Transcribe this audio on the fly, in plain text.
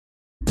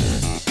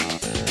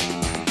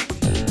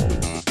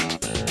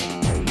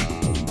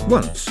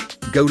Once,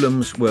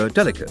 golems were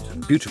delicate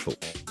and beautiful.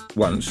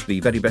 Once, the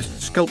very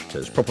best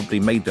sculptors probably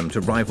made them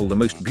to rival the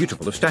most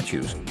beautiful of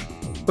statues.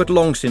 But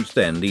long since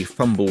then, the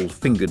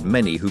fumble-fingered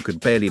many who could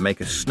barely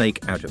make a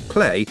snake out of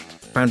clay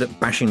found that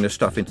bashing the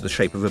stuff into the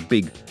shape of a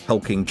big,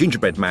 hulking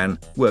gingerbread man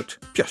worked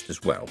just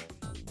as well.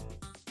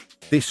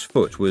 This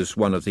foot was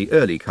one of the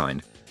early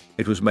kind.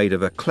 It was made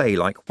of a clay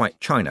like white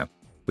china,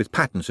 with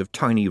patterns of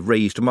tiny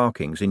raised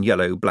markings in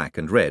yellow, black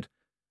and red.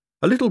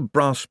 A little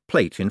brass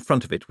plate in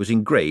front of it was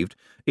engraved,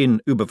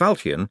 in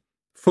Ubervaltian,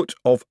 Foot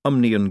of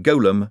Umnian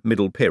Golem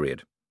Middle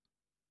Period.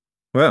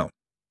 Well,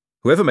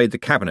 whoever made the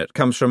cabinet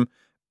comes from...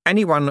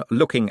 Anyone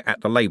looking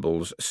at the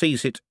labels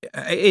sees it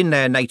in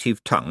their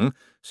native tongue,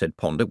 said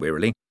Ponder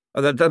wearily.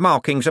 The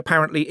markings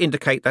apparently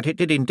indicate that it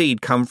did indeed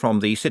come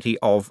from the city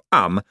of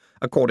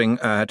according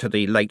to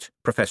the late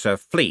Professor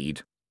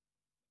Fleed.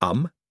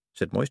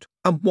 Said Moist.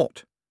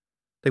 What?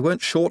 They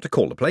weren't sure to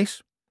call the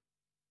place.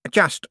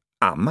 Just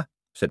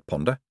said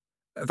Ponder.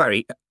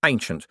 Very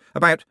ancient.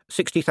 About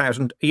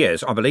 60,000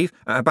 years, I believe,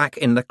 back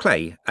in the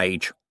clay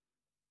age.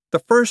 The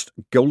first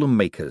golem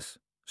makers,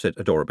 said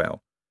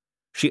Adorabelle.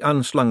 She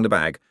unslung the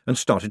bag and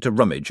started to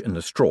rummage in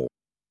the straw.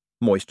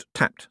 Moist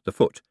tapped the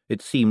foot.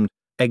 It seemed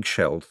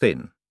eggshell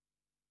thin.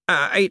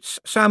 It's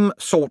some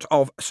sort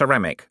of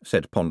ceramic,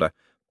 said Ponder.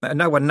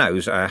 No one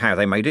knows how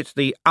they made it.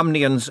 The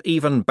Umnians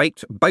even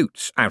baked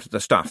boats out of the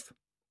stuff.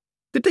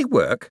 Did they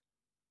work?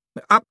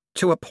 Up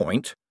to a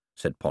point,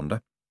 said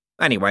Ponder.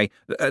 Anyway,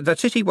 the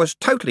city was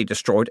totally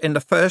destroyed in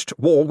the first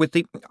war with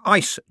the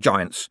ice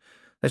giants.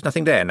 There's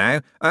nothing there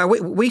now.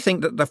 We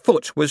think that the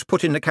foot was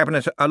put in the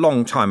cabinet a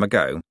long time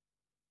ago.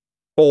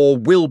 Or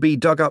will be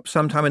dug up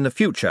sometime in the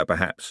future,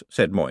 perhaps,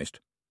 said Moist.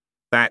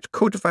 That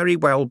could very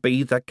well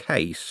be the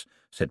case,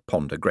 said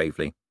Ponder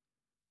gravely.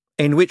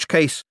 In which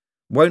case,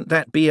 won't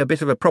that be a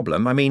bit of a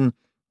problem? I mean,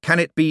 can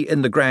it be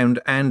in the ground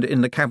and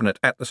in the cabinet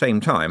at the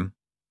same time?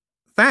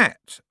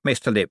 That,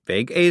 Mr.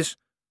 Lipvig, is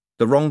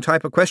the wrong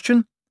type of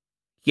question?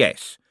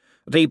 Yes.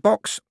 The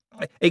box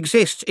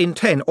exists in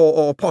 10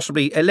 or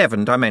possibly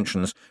 11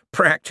 dimensions.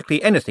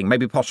 Practically anything may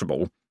be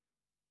possible.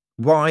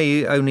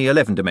 Why only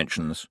 11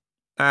 dimensions?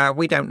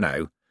 We don't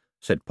know,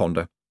 said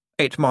Ponder.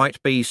 It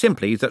might be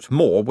simply that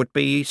more would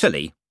be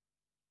silly.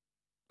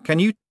 Can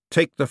you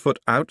take the foot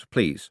out,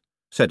 please?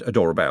 Said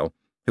Adorabelle,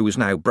 who was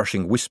now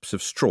brushing wisps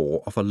of straw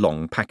off a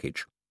long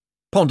package.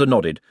 Ponder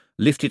nodded,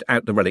 lifted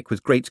out the relic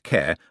with great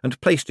care, and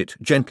placed it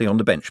gently on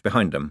the bench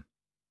behind them.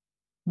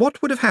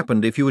 What would have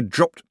happened if you had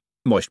dropped...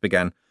 Moist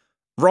began.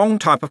 Wrong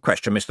type of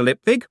question, Mr.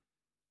 Lipvig.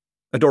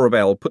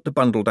 Adorabelle put the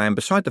bundle down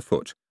beside the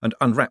foot and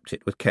unwrapped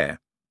it with care.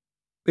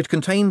 It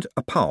contained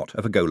a part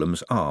of a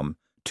golem's arm,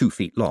 2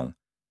 feet long.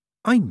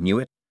 I knew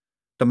it.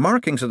 The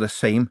markings are the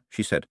same,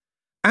 she said.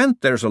 And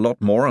there's a lot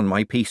more on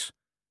my piece.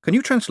 Can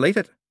you translate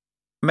it?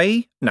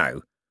 Me?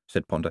 No,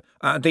 said Ponder.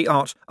 The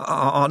arts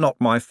are not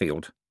my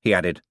field, he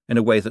added, in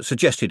a way that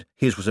suggested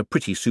his was a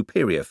pretty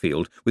superior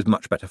field with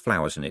much better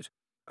flowers in it.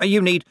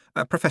 You need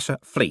Professor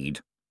Fleed.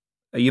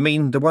 You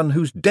mean the one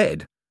who's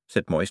dead,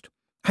 said Moist.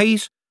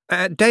 He's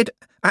dead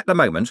at the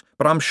moment,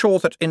 but I'm sure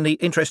that in the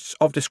interests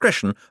of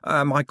discretion,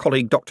 my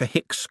colleague Dr.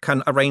 Hicks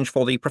can arrange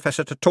for the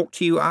Professor to talk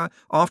to you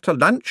after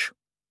lunch.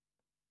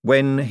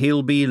 When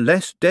he'll be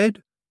less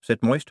dead,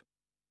 said Moist.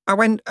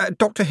 When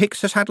Dr.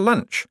 Hicks has had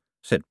lunch,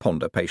 said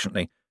Ponder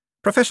patiently.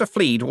 Professor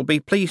Fleed will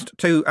be pleased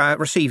to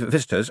receive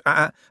visitors,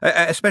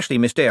 especially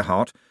Miss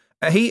Dearheart.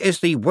 He is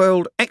the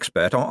world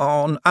expert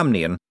on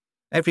Umnian.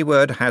 Every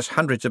word has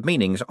hundreds of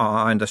meanings,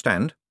 I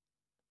understand.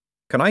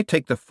 Can I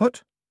take the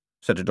foot?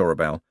 Said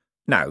Adorabelle.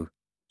 No,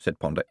 said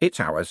Ponder. It's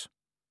ours.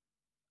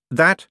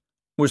 That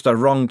was the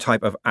wrong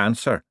type of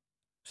answer,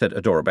 said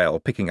Adorabelle,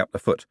 picking up the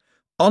foot.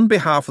 On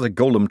behalf of the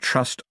Golem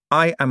Trust,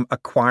 I am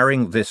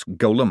acquiring this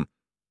golem.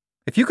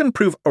 If you can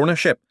prove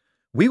ownership,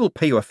 we will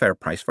pay you a fair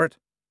price for it.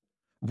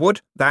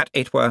 Would that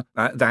it were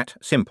that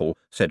simple,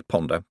 said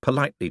Ponder,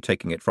 politely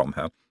taking it from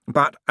her.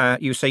 But,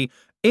 you see,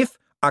 if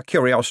our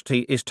curiosity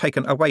is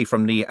taken away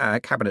from the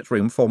cabinet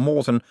room for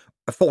more than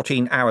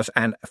 14 hours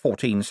and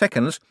 14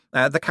 seconds,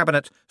 the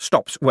cabinet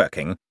stops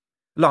working.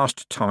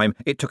 Last time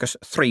it took us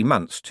 3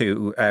 months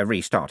to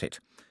restart it.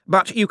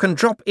 But you can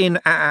drop in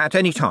at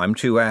any time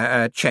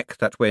to check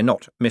that we're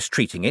not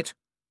mistreating it.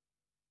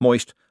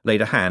 Moist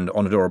laid a hand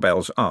on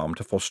Adorabelle's arm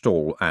to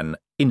forestall an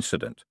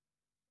incident.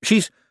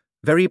 She's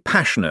very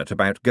passionate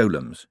about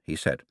golems, he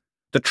said.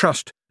 The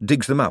Trust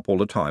digs them up all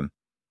the time.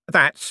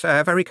 That's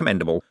very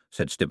commendable,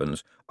 said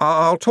Stibbons.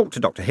 I'll talk to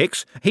Dr.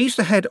 Hicks. He's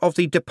the head of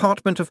the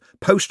Department of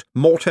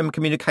Post-Mortem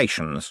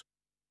Communications.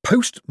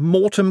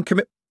 Post-Mortem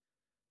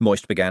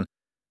Moist began.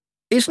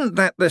 Isn't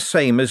that the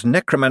same as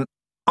necroman...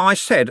 I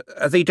said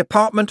the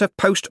Department of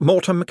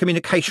Post-Mortem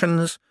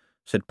Communications,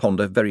 said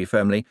Ponder very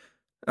firmly.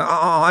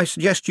 I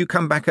suggest you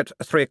come back at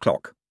 3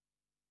 o'clock.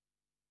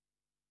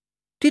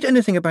 Did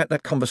anything about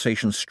that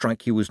conversation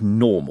strike you as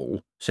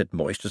normal? Said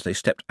Moist as they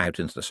stepped out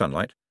into the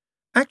sunlight.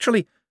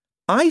 Actually,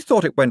 I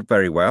thought it went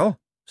very well,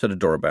 said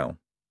Adorabelle.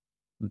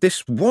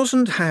 This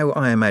wasn't how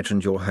I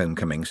imagined your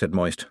homecoming, said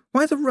Moist.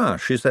 Why the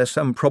rush? Is there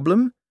some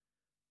problem?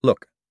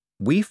 Look,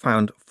 We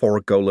found 4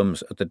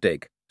 golems at the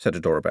dig, said a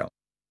doorbell.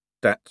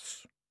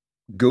 That's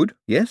good,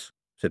 yes,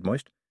 said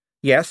Moist.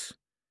 Yes.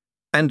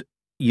 And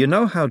you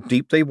know how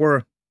deep they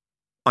were?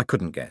 I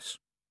couldn't guess.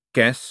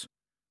 Guess?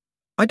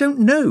 I don't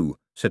know,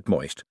 said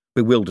Moist,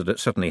 bewildered at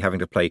suddenly having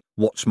to play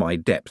What's My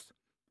Depth.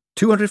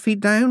 200 feet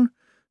down?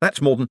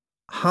 That's more than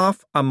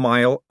half a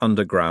mile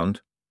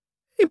underground.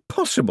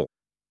 Impossible.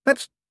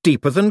 That's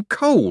deeper than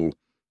coal.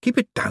 Keep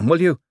it down,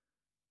 will you?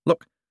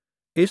 Look,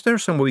 is there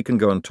somewhere we can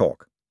go and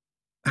talk?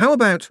 How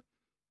about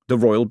the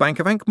Royal Bank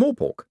of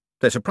Ankh-Morpork?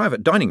 There's a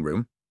private dining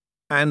room.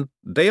 And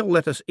they'll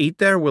let us eat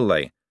there, will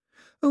they?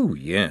 Oh,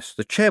 yes,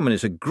 the chairman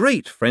is a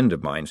great friend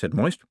of mine, said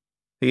Moist.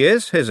 He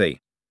is he?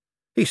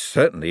 He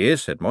certainly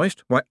is, said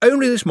Moist. Why,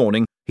 only this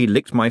morning he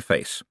licked my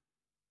face.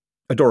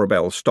 A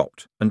doorbell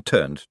stopped and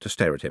turned to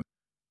stare at him.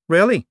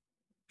 Really?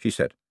 She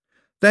said.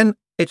 Then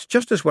it's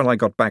just as well I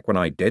got back when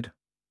I did.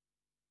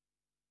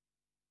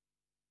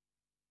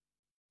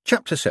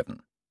 Chapter 7.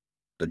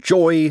 The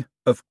Joy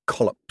of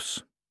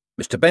Collops.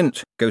 Mr.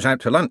 Bent goes out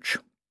to lunch.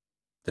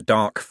 The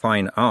Dark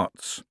Fine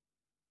Arts.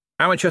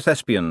 Amateur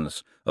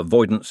Thespians,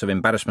 Avoidance of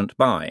Embarrassment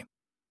by.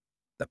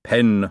 The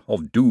Pen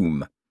of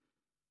Doom.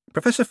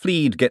 Professor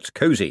Fleed gets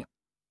cosy.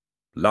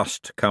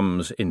 Lust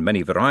comes in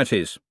many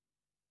varieties.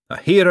 A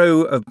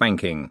hero of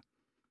banking.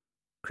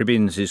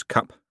 Cribbins's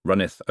cup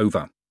runneth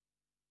over.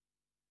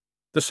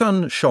 The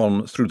sun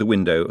shone through the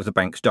window of the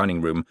bank's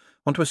dining room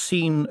onto a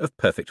scene of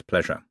perfect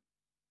pleasure.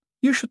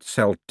 You should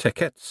sell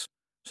tickets,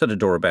 said a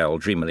doorbell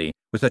dreamily,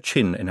 with her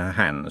chin in her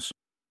hands.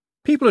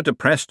 People are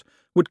depressed,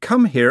 would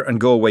come here and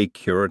go away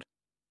cured.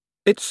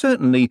 It's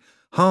certainly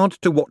hard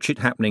to watch it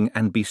happening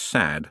and be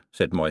sad,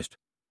 said Moist.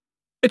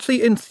 It's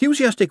the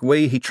enthusiastic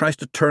way he tries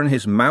to turn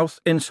his mouth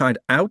inside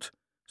out,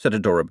 said a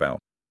doorbell.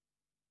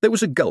 There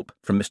was a gulp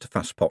from Mr.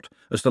 Fusspot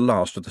as the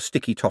last of the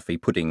sticky toffee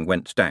pudding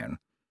went down.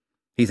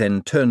 He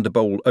then turned the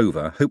bowl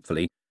over,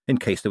 hopefully, in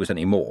case there was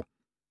any more.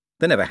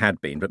 There never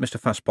had been, but Mr.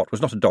 Fusspot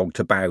was not a dog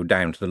to bow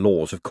down to the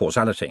laws of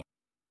causality.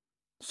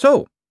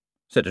 So,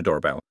 said a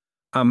doorbell,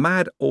 a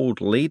mad old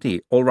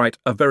lady, all right,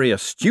 a very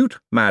astute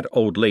mad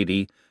old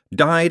lady,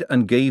 died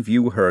and gave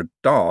you her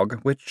dog,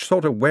 which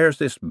sort of wears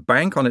this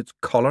bank on its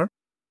collar.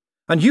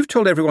 And you've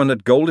told everyone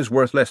that gold is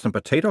worth less than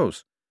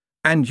potatoes.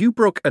 And you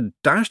broke a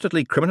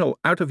dastardly criminal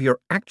out of your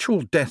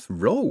actual death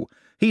row.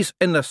 He's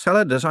in the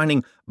cellar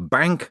designing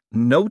bank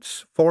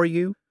notes for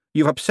you.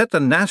 You've upset the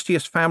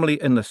nastiest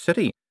family in the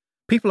city.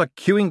 People are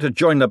queuing to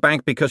join the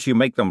bank because you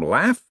make them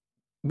laugh.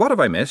 What have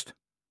I missed?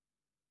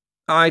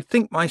 I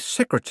think my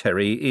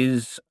secretary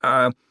is,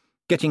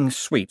 getting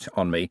sweet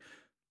on me.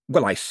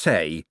 Well, I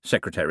say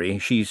secretary.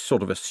 She's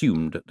sort of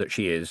assumed that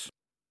she is.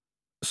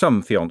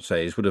 Some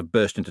fiancés would have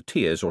burst into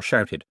tears or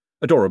shouted.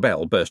 A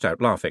doorbell burst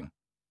out laughing.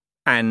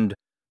 And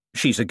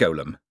she's a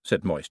golem,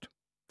 said Moist.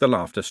 The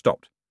laughter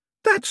stopped.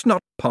 That's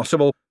not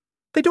possible.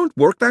 They don't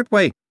work that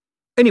way.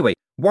 Anyway,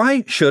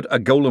 why should a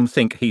golem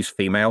think he's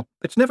female?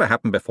 It's never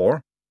happened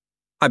before.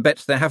 I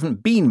bet there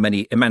haven't been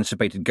many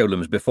emancipated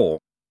golems before.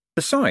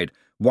 Besides,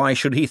 why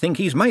should he think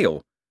he's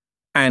male?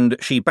 And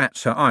she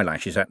bats her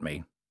eyelashes at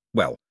me.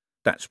 Well,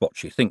 that's what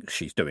she thinks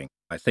she's doing,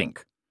 I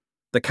think.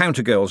 The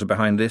counter girls are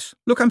behind this.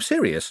 Look, I'm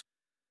serious.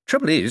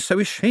 Trouble is, so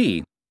is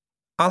she.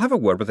 I'll have a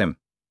word with him.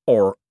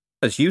 Or,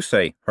 as you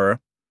say, her.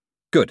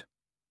 Good.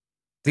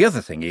 The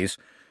other thing is,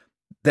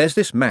 there's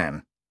this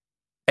man.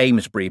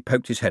 Amesbury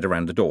poked his head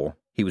around the door.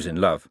 He was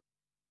in love.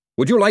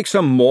 Would you like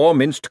some more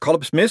minced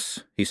collops,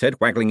 miss? He said,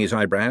 waggling his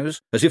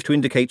eyebrows, as if to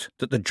indicate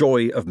that the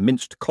joy of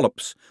minced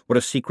collops were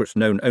a secret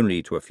known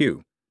only to a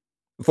few.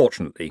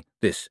 Fortunately,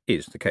 this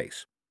is the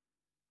case.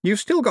 You've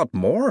still got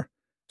more,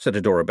 said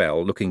a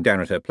doorbell, looking down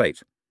at her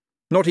plate.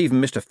 Not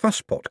even Mr.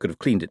 Fusspot could have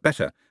cleaned it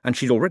better, and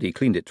she'd already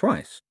cleaned it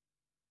twice.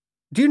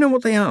 Do you know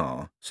what they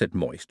are? Said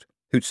Moist,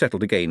 who'd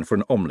settled again for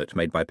an omelette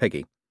made by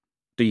Peggy.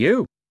 Do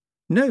you?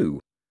 No,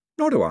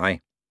 nor do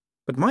I.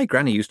 But my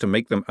granny used to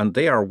make them, and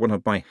they are one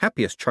of my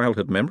happiest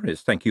childhood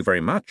memories, thank you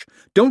very much.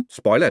 Don't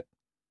spoil it.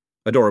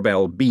 A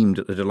doorbell beamed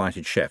at the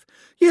delighted chef.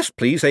 Yes,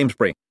 please,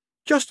 Amesbury.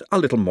 Just a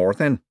little more,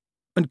 then.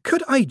 And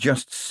could I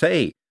just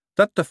say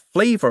that the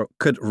flavour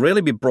could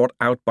really be brought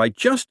out by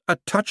just a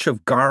touch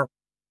of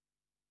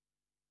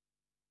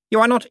You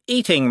are not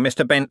eating,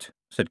 Mr. Bent,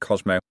 said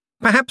Cosmo.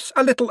 Perhaps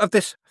a little of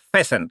this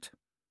pheasant.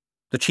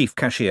 The chief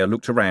cashier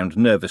looked around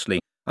nervously,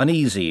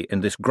 uneasy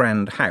in this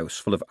grand house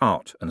full of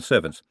art and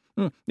servants.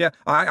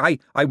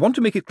 I want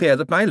to make it clear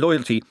that my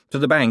loyalty to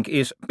the bank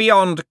is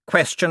beyond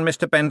question,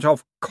 Mr. Bent.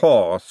 Of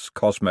course,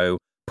 Cosmo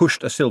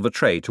pushed a silver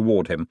tray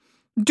toward him.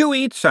 Do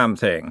eat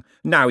something,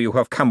 now you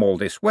have come all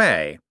this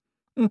way.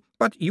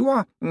 But you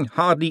are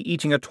hardly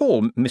eating at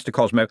all, Mr.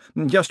 Cosmo,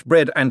 just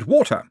bread and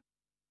water.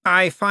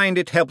 I find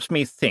it helps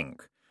me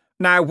think.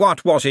 Now,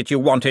 what was it you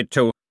wanted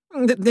to...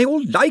 They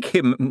all like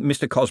him,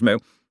 Mr. Cosmo.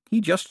 He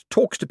just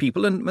talks to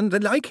people and they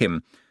like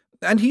him.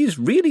 And he's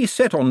really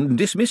set on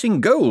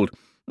dismissing gold.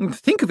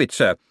 Think of it,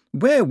 sir.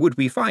 Where would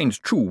we find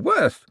true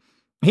worth?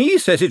 He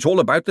says it's all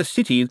about the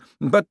city,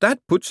 but that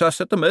puts us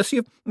at the mercy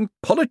of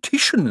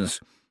politicians.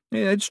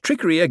 It's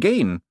trickery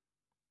again.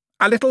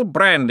 "A little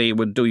brandy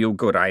would do you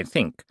good, I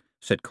think,"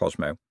 said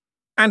Cosmo.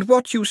 "And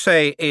what you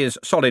say is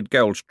solid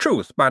gold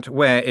truth, but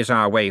where is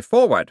our way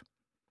forward?"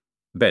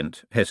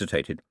 Bent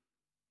hesitated.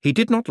 He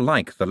did not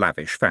like the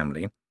Lavish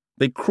family.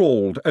 They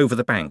crawled over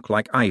the bank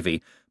like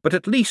ivy, but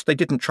at least they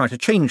didn't try to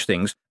change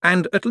things,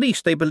 and at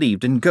least they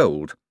believed in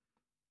gold.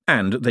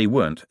 And they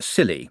weren't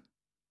silly.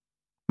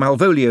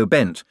 Malvolio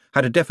Bent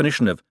had a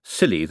definition of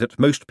silly that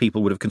most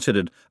people would have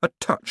considered a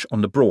touch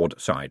on the broad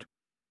side.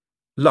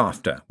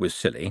 Laughter was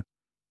silly.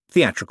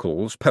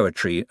 Theatricals,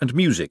 poetry, and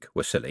music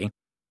were silly.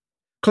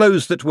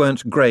 Clothes that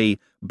weren't grey,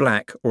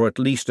 black, or at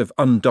least of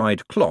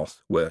undyed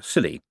cloth were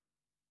silly.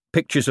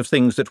 Pictures of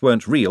things that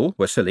weren't real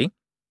were silly.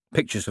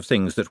 Pictures of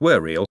things that were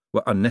real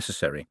were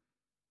unnecessary.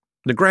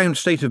 The ground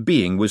state of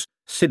being was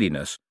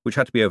silliness, which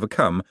had to be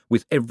overcome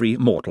with every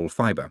mortal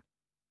fibre.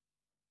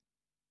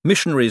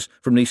 Missionaries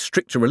from the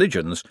stricter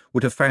religions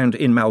would have found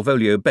in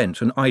Malvolio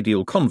Bent an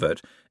ideal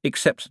convert,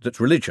 except that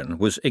religion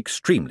was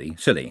extremely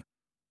silly.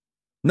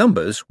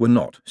 Numbers were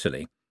not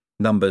silly.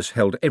 Numbers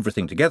held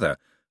everything together,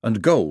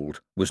 and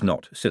gold was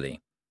not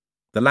silly.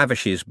 The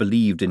Lavishes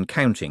believed in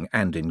counting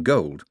and in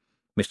gold.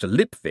 Mr.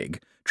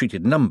 Lipvig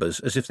treated numbers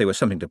as if they were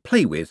something to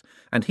play with,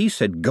 and he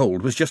said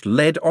gold was just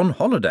lead on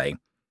holiday.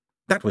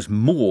 That was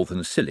more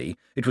than silly.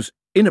 It was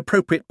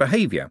inappropriate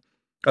behaviour,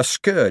 a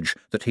scourge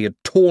that he had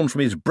torn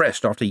from his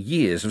breast after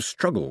years of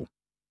struggle.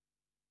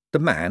 The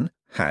man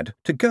had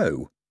to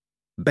go.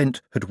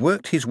 Bent had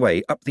worked his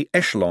way up the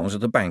echelons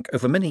of the bank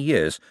over many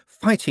years,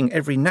 fighting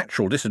every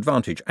natural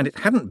disadvantage, and it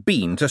hadn't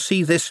been to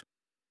see this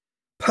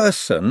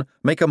person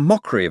make a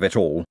mockery of it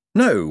all.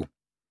 No.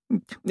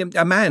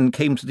 "A man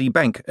came to the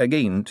bank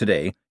again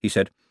today," he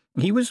said.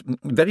 "He was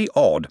very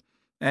odd,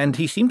 and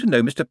he seemed to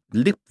know Mr.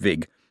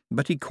 Lipvig,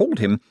 but he called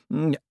him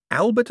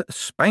Albert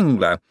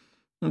Spangler,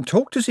 and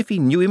talked as if he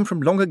knew him from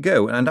long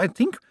ago, and I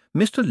think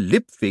Mr.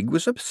 Lipvig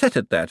was upset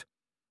at that.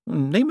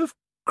 Name of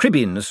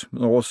Cribbins,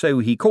 or so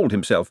he called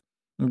himself.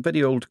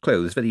 Very old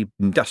clothes, very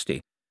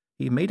dusty.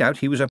 He made out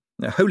he was a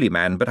holy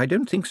man, but I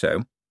don't think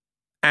so."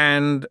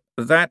 "And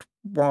that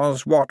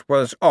was what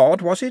was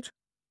odd, was it?"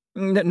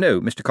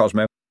 No, Mr.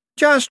 Cosmo.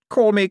 Just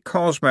call me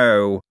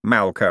Cosmo,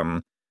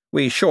 Malcolm.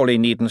 We surely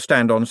needn't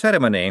stand on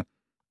ceremony."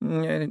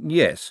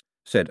 "Yes,"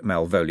 said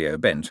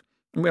Malvolio Bent.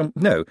 "Well,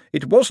 no,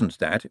 it wasn't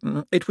that.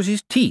 It was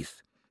his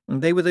teeth.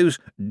 They were those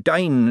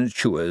dine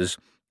chewers,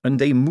 and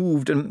they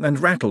moved and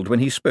rattled when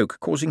he spoke,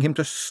 causing him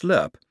to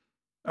slurp."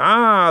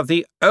 "Ah,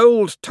 the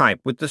old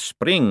type with the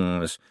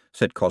springs,"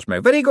 said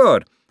Cosmo. "Very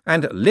good.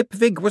 And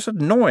Lipvig was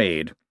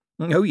annoyed."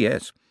 "Oh,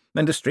 yes.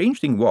 And the strange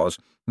thing was,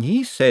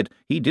 he said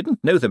he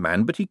didn't know the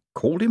man, but he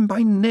called him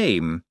by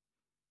name."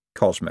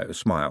 Cosmo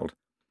smiled.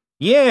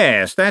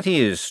 "Yes, that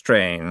is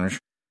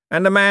strange.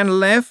 And the man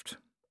left?"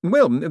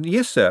 "Well,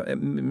 yes, sir,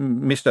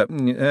 Mr.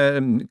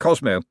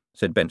 Cosmo,"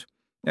 said Bent.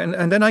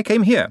 And then I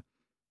came here."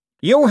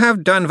 "You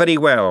have done very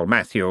well,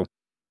 Matthew.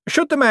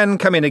 Should the man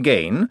come in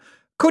again,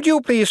 could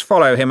you please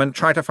follow him and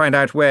try to find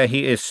out where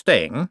he is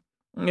staying?"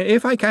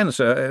 "If I can,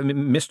 sir,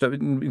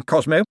 Mr.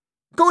 Cosmo."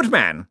 "Good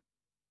man."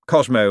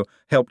 Cosmo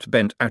helped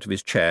Bent out of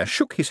his chair,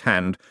 shook his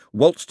hand,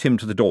 waltzed him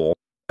to the door,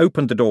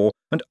 opened the door,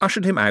 and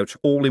ushered him out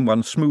all in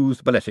one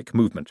smooth balletic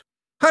movement.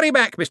 "Hurry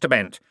back, Mr.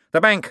 Bent.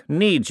 The bank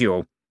needs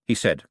you," he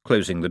said,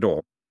 closing the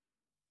door.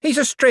 "He's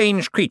a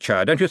strange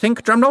creature, don't you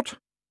think, Drumknot?"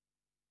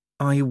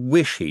 I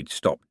wish he'd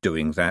stopped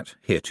doing that,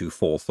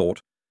 heretofore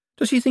thought.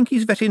 Does he think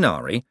he's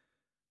veterinary?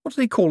 What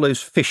do they call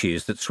those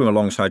fishes that swim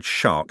alongside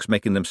sharks,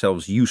 making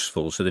themselves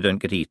useful so they don't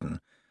get eaten?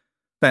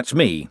 That's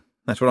me.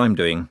 That's what I'm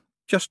doing.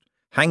 Just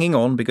hanging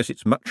on because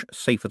it's much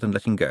safer than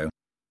letting go.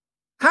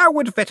 "How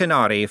would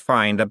veterinary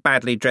find a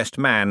badly dressed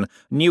man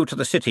new to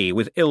the city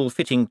with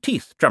ill-fitting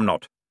teeth,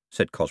 Drumknot?"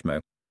 said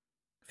Cosmo.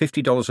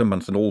 $50 a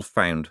month and all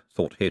found,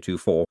 thought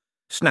heretofore,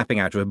 snapping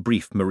out of a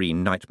brief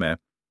marine nightmare.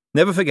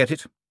 "Never forget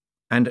it,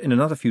 and in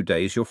another few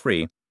days you're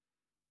free."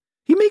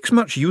 "He makes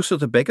much use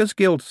of the Beggars'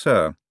 Guild,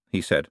 sir,"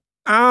 he said.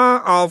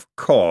 "Ah, of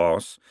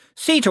course.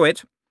 See to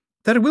it."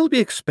 "There will be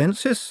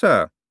expenses,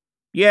 sir."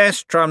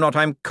 "Yes, Drumknot,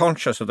 I'm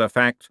conscious of the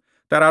fact.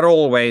 There are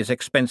always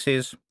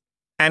expenses.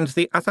 And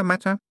the other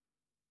matter?"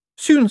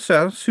 "Soon,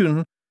 sir,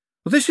 soon.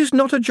 This is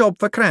not a job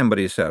for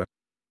Cranberry, sir.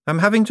 I'm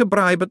having to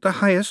bribe at the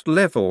highest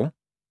level,"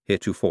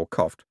 heretofore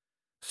coughed.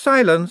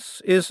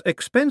 "Silence is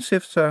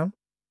expensive, sir."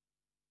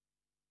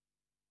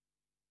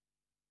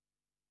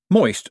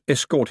 Moist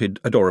escorted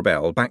Adora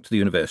Bell back to the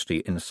university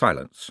in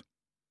silence.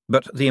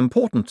 But the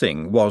important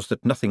thing was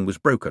that nothing was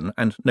broken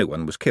and no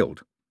one was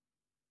killed.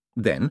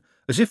 Then,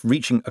 as if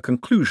reaching a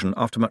conclusion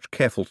after much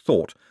careful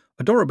thought,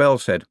 Adora Bell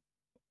said,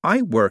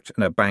 "I worked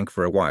in a bank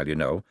for a while, you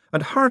know,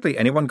 and hardly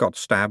anyone got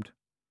stabbed.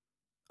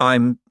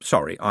 I'm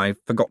sorry, I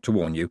forgot to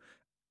warn you,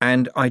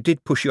 and I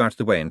did push you out of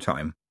the way in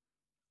time.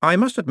 I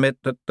must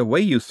admit that the way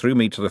you threw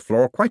me to the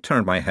floor quite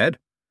turned my head.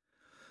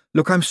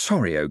 Look, I'm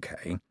sorry,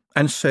 okay,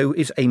 and so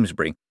is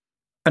Amesbury.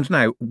 And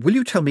now, will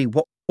you tell me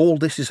what all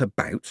this is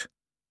about?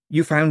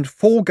 You found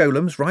 4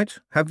 golems, right?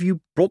 Have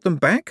you brought them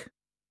back?"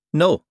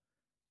 "No.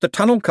 The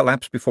tunnel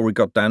collapsed before we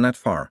got down that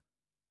far."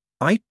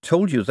 I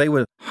told you they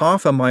were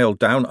half a mile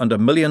down under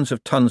millions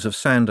of tons of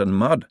sand and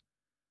mud.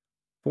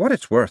 For what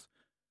it's worth,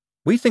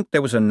 we think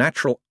there was a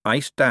natural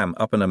ice dam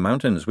up in the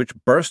mountains which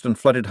burst and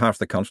flooded half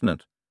the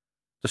continent.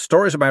 The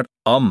stories about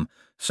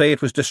say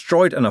it was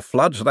destroyed in a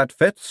flood, so that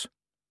fits.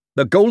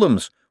 The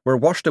golems were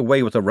washed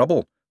away with the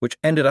rubble, which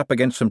ended up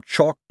against some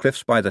chalk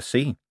cliffs by the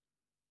sea.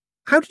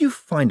 How did you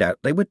find out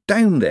they were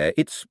down there?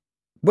 It's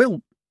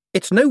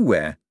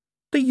nowhere.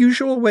 The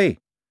usual way.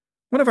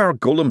 One of our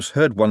golems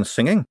heard one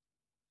singing.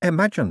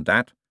 Imagine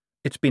that.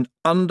 It's been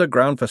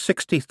underground for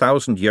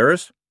 60,000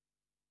 years.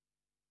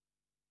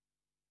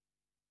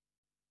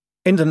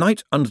 In the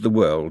night under the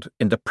world,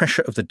 in the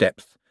pressure of the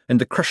depth, in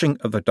the crushing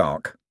of the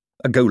dark,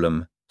 a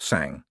golem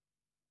sang.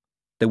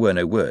 There were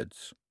no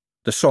words.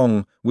 The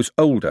song was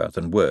older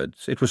than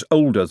words. It was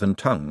older than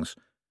tongues.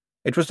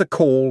 It was the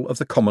call of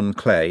the common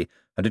clay,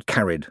 and it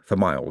carried for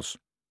miles.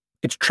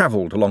 It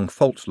travelled along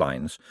fault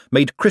lines,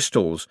 made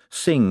crystals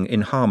sing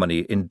in harmony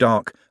in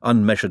dark,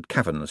 unmeasured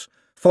caverns,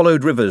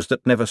 followed rivers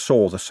that never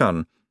saw the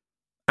sun,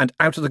 and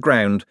out of the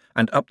ground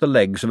and up the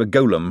legs of a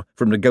golem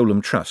from the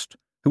Golem Trust,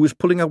 who was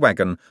pulling a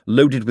wagon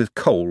loaded with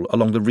coal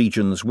along the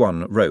Region's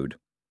 1 road.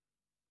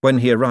 When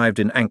he arrived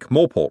in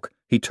Ankh-Morpork,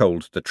 he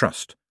told the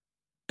Trust.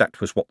 That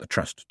was what the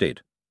Trust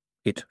did.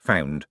 It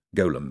found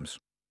golems.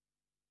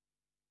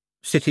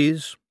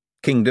 Cities,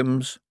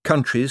 kingdoms,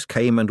 countries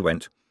came and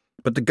went,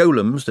 but the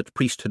golems that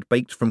Priest had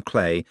baked from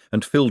clay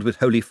and filled with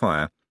holy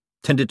fire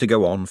tended to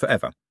go on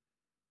forever.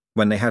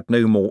 When they had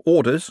no more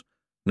orders,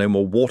 no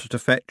more water to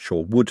fetch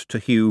or wood to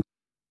hew,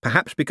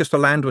 perhaps because the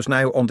land was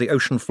now on the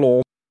ocean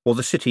floor or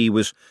the city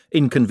was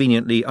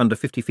inconveniently under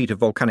 50 feet of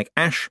volcanic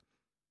ash,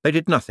 they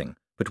did nothing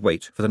but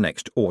wait for the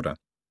next order.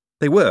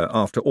 They were,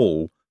 after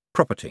all,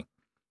 property.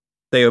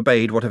 They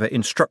obeyed whatever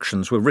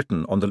instructions were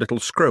written on the little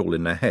scroll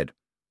in their head.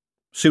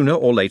 Sooner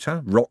or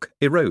later, rock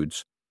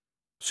erodes.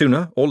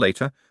 Sooner or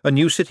later, a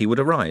new city would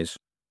arise.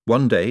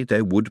 One day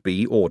there would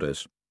be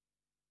orders.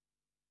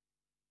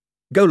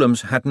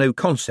 Golems had no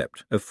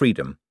concept of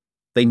freedom.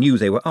 They knew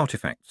they were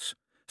artifacts.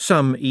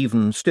 Some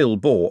even still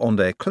bore on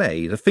their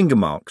clay the finger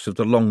marks of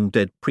the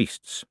long-dead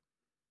priests.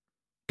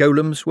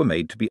 Golems were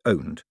made to be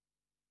owned.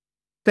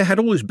 There had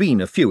always been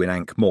a few in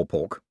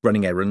Ankh-Morpork,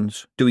 running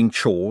errands, doing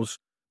chores,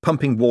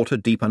 pumping water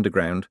deep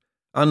underground,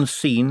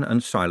 unseen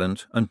and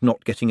silent and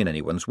not getting in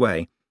anyone's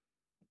way.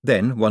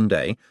 Then, one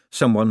day,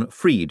 someone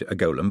freed a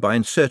golem by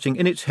inserting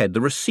in its head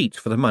the receipt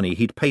for the money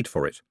he'd paid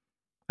for it,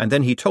 and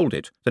then he told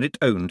it that it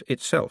owned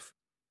itself.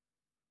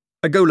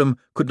 A golem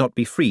could not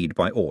be freed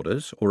by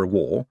orders, or a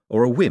war,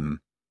 or a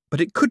whim,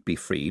 but it could be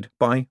freed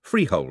by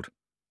freehold.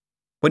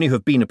 When you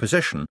have been a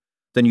possession,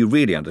 then you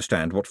really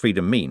understand what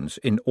freedom means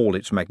in all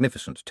its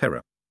magnificent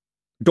terror.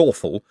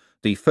 Dorful,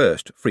 the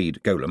first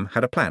freed golem,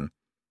 had a plan.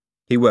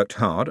 He worked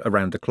hard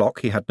around the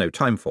clock he had no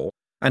time for,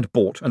 and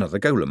bought another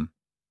golem.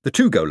 The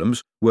two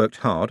golems worked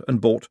hard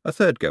and bought a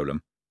third golem.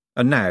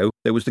 And now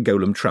there was the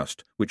Golem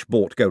Trust, which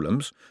bought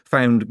golems,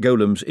 found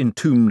golems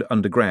entombed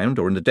underground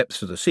or in the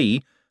depths of the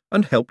sea,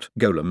 and helped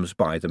golems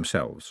by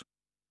themselves.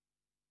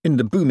 In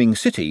the booming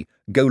city,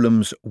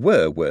 golems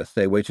were worth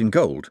their weight in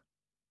gold.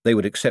 They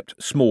would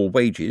accept small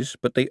wages,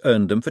 but they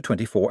earned them for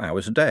 24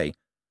 hours a day.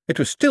 It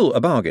was still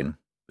a bargain,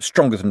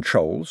 stronger than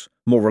trolls,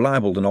 more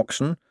reliable than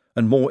oxen,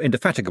 and more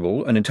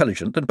indefatigable and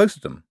intelligent than both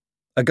of them.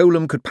 A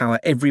golem could power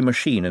every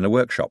machine in a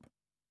workshop.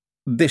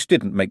 This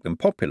didn't make them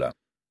popular.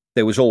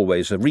 There was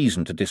always a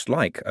reason to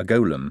dislike a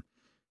golem.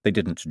 They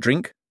didn't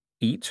drink,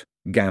 eat,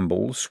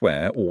 gamble,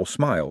 swear, or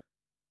smile.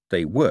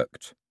 They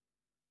worked.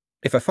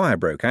 If a fire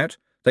broke out,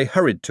 they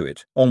hurried to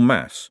it, en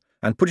masse,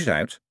 and put it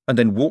out, and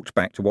then walked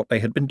back to what they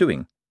had been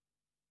doing.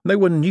 No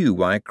one knew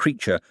why a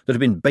creature that had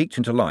been baked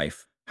into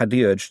life had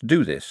the urge to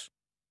do this,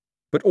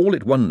 but all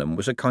it won them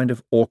was a kind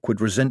of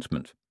awkward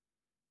resentment.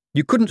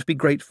 You couldn't be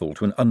grateful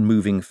to an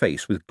unmoving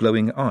face with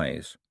glowing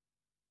eyes.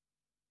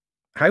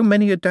 "How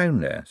many are down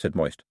there?" said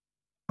Moist.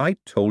 "I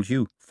told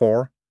you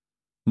 4.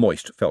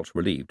 Moist felt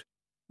relieved.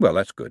 "Well,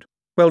 that's good.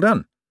 Well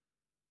done.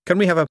 Can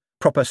we have a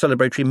proper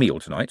celebratory meal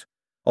tonight,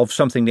 of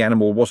something the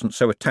animal wasn't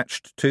so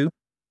attached to?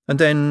 And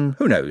then,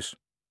 who knows?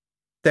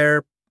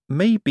 There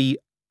may be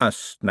a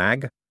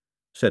snag,"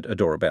 said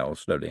Adorabelle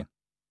slowly.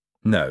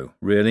 "No,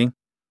 really?"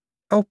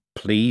 "Oh,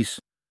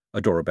 please,"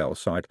 Adorabelle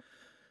sighed.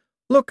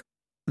 "Look,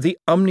 the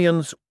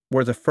Umnians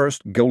were the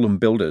first golem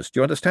builders, do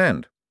you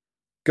understand?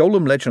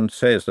 Golem legend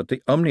says that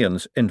the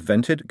Umnians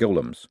invented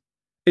golems.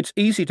 It's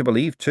easy to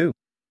believe, too.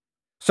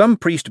 Some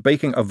priest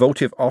baking a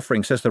votive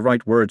offering says the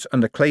right words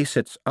and the clay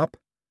sits up.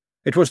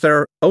 It was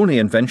their only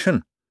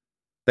invention.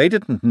 They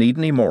didn't need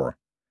any more.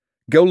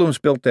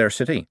 Golems built their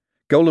city.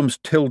 Golems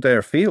tilled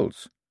their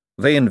fields.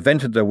 They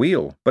invented the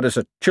wheel, but as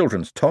a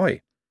children's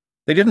toy.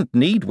 They didn't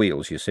need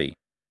wheels, you see.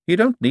 You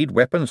don't need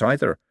weapons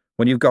either,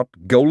 when you've got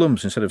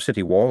golems instead of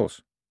city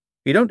walls.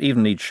 You don't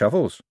even need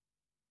shovels.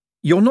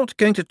 You're not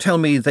going to tell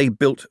me they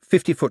built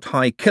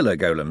 50-foot-high killer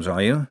golems,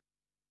 are you?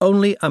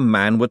 Only a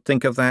man would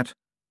think of that."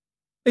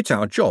 "It's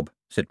our job,"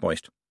 said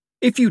Moist.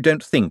 "If you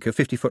don't think of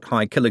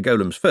 50-foot-high killer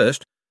golems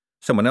first,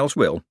 someone else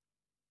will."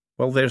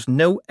 "Well, there's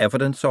no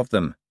evidence of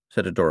them,"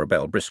 said Adora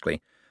Bell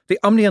briskly. "The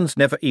Omnians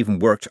never even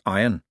worked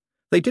iron.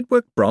 They did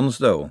work bronze,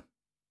 though.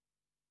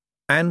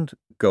 And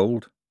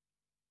gold."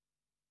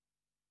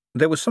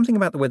 There was something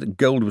about the way that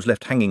gold was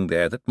left hanging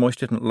there that Moist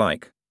didn't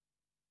like.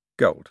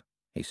 "Gold,"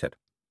 he said.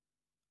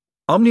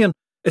 "Omnian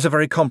is a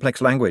very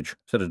complex language,"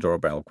 said Adora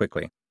Bell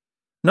quickly.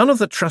 "None of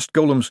the trust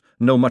golems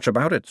know much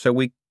about it, so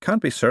we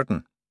can't be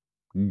certain."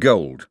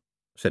 "Gold,"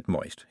 said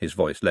Moist, his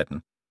voice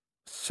leaden.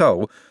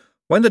 "So,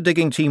 when the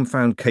digging team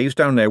found caves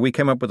down there, we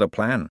came up with a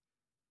plan.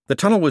 The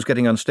tunnel was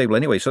getting unstable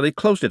anyway, so they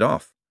closed it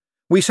off.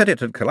 We said it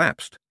had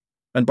collapsed,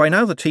 and by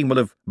now the team will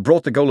have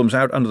brought the golems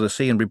out under the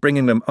sea and be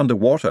bringing them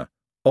underwater,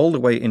 all the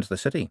way into the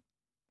city,"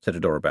 said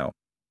Adora Bell.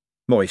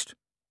 Moist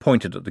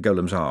pointed at the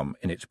golem's arm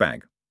in its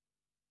bag.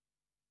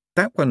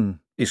 "That one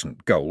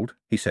isn't gold,"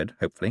 he said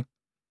hopefully.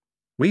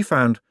 "We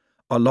found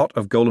a lot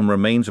of golem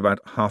remains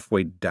about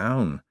halfway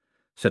down,"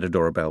 said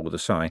Adora Bell with a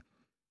sigh.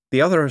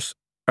 "The others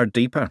are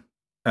deeper.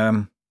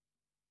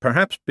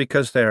 Perhaps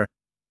because they're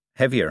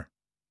heavier."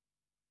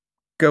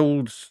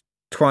 "Gold's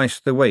twice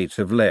the weight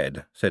of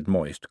lead," said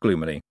Moist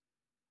gloomily.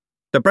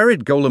 "The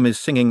buried golem is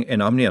singing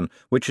in Omnian,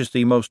 which is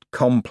the most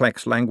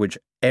complex language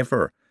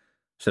ever,"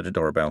 said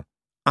Adora Bell.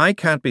 "I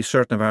can't be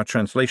certain of our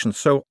translation,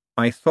 so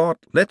I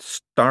thought let's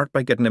start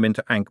by getting them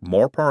into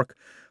Ankh-Morpork,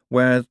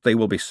 where they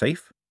will be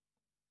safe."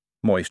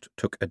 Moist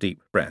took a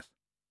deep breath.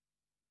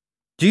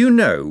 "Do you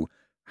know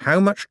how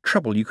much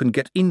trouble you can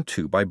get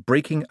into by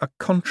breaking a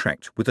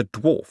contract with a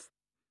dwarf?"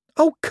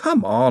 "Oh,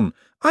 come on!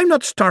 I'm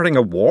not starting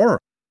a war."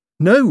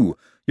 "No,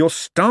 you're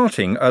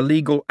starting a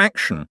legal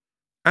action.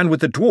 And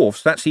with the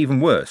dwarfs, that's even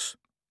worse.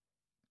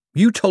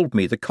 You told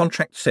me the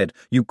contract said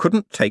you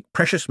couldn't take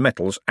precious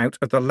metals out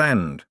of the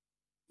land."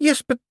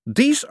 "Yes, but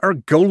these are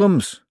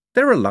golems.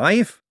 They're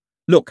alive.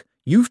 Look,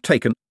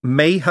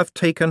 may have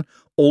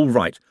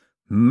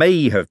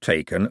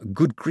taken,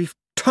 good grief,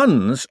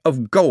 tons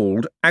of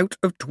gold out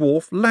of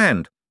dwarf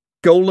land.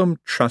 Golem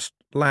trust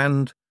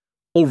land.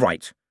 All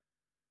right.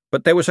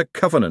 But there was a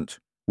covenant,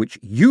 which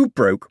you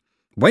broke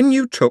when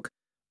you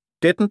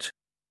didn't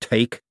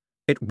take.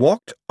 It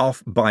walked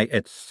off by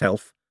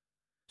itself,"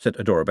 said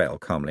Adora Bell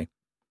calmly.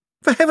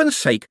 "For heaven's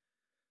sake!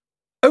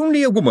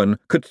 Only a woman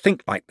could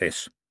think like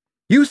this.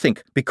 You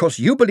think because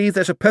you believe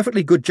there's a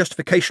perfectly good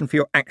justification for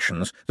your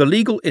actions, the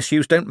legal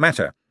issues don't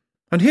matter.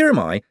 And here am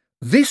I,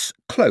 this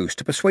close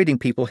to persuading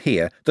people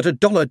here that a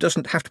dollar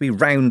doesn't have to be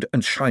round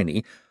and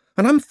shiny,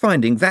 and I'm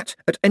finding that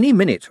at any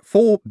minute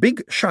 4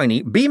 big,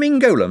 shiny, beaming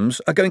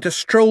golems are going to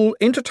stroll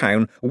into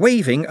town,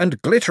 waving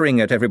and glittering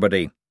at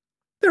everybody."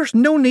 "There's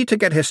no need to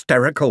get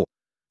hysterical,"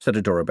 said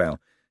Adora Bell.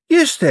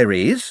 "Yes, there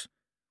is.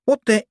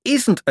 What there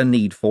isn't a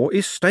need for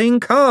is staying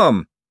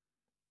calm."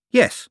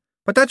 "Yes,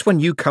 but that's when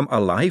you come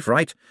alive,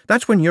 right?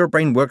 That's when your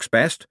brain works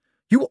best.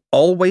 You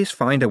always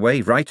find a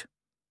way, right?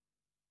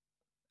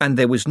 And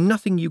there was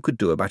nothing you could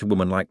do about a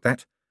woman like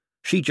that.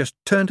 She just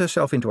turned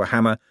herself into a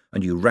hammer,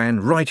 and you ran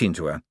right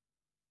into her.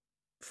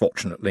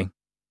 Fortunately."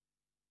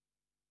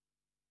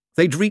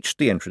 They'd reached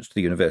the entrance to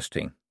the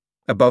university.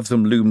 Above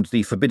them loomed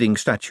the forbidding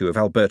statue of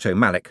Alberto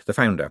Malik, the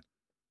founder.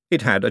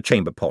 It had a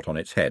chamber pot on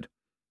its head.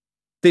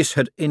 This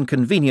had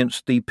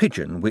inconvenienced the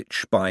pigeon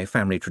which, by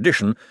family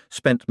tradition,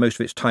 spent most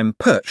of its time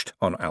perched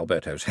on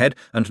Alberto's head,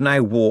 and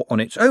now wore on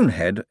its own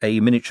head a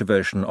miniature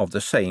version of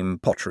the same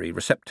pottery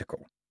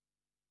receptacle.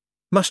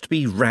 Must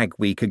be rag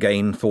week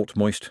again, thought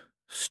Moist.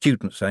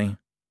 Students, eh?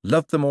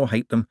 Love them or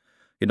hate them,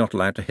 you're not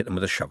allowed to hit them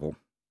with a shovel.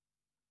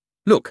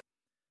 "Look,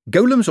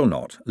 golems or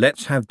not,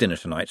 let's have dinner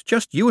tonight,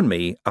 just you and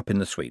me up in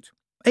the suite.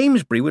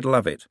 Amesbury would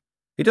love it.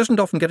 He doesn't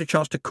often get a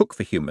chance to cook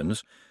for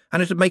humans,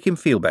 and it'd make him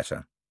feel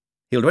better.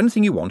 He'll do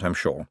anything you want, I'm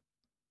sure."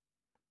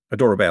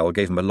 Adora Bell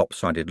gave him a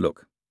lopsided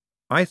look.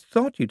 "I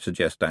thought you'd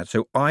suggest that,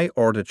 so I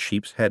ordered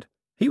sheep's head.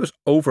 He was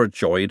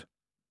overjoyed."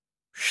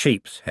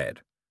 "Sheep's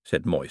head,"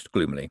 said Moist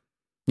gloomily.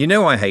 "You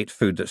know I hate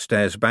food that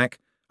stares back.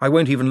 I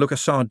won't even look a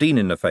sardine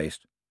in the face."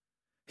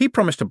 "He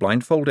promised to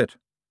blindfold it."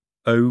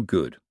 "Oh,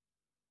 good."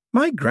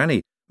 "My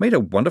granny made a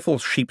wonderful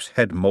sheep's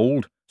head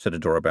mould," said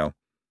Adora Bell.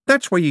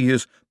 "That's where you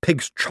use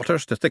pig's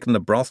trotters to thicken the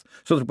broth,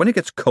 so that when it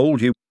gets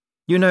cold you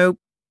know,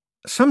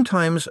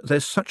 sometimes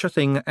there's such a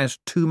thing as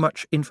too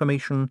much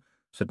information,"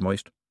 said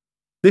Moist.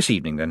 "This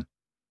evening, then.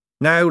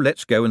 Now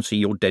let's go and see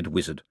your dead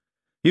wizard.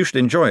 You should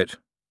enjoy it.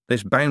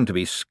 There's bound to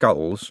be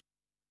skulls."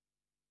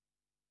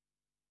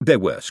 There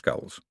were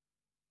skulls.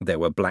 There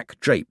were black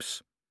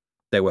drapes.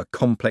 There were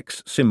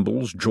complex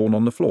symbols drawn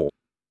on the floor.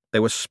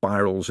 There were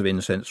spirals of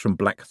incense from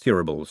black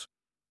thuribles.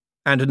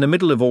 And in the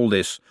middle of all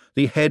this,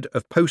 the head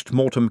of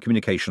post-mortem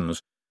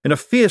communications, in a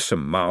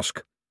fearsome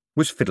mask,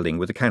 was fiddling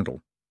with a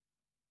candle.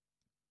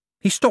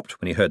 He stopped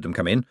when he heard them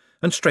come in,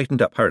 and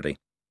straightened up hurriedly.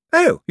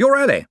 "Oh, you're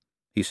early,"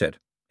 he said,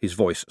 his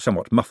voice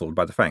somewhat muffled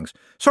by the fangs.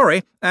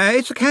 "Sorry,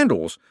 it's the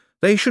candles.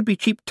 They should be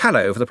cheap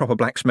tallow for the proper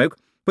black smoke,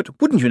 but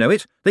wouldn't you know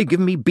it, they've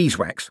given me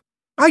beeswax.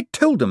 I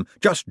told them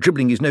just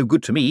dribbling is no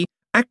good to me.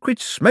 Acrid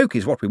smoke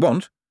is what we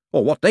want,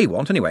 or what they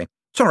want, anyway.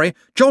 Sorry,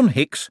 John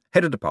Hicks,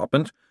 head of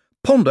department.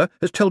 Ponder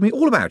has told me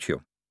all about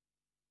you."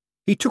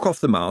 He took off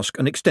the mask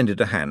and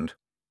extended a hand.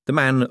 The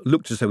man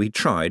looked as though he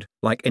tried,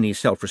 like any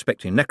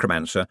self-respecting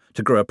necromancer,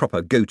 to grow a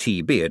proper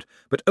goatee beard,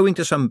 but owing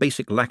to some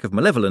basic lack of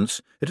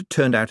malevolence, it had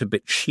turned out a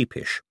bit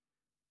sheepish.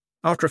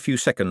 After a few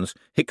seconds,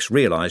 Hicks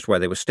realised why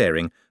they were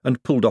staring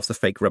and pulled off the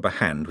fake rubber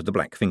hand with the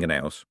black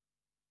fingernails.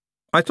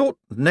 "I thought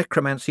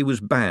necromancy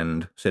was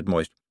banned," said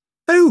Moist.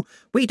 "Oh,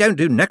 we don't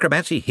do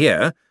necromancy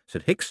here,"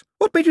 said Hicks.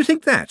 "What made you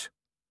think that?"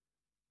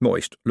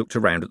 Moist looked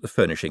around at the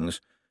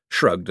furnishings,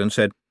 shrugged and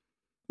said,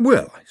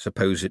 "Well, I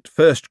suppose it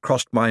first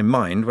crossed my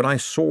mind when I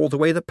saw the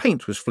way the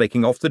paint was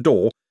flaking off the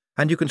door,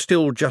 and you can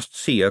still just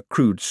see a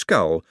crude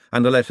skull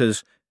and the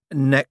letters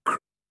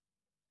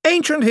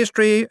Ancient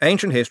history,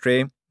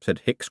 said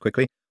Hicks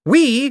quickly.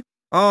 "We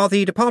are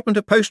the Department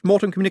of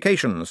Post-Mortem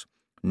Communications.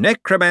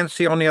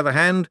 Necromancy, on the other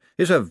hand,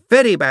 is a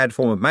very bad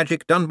form of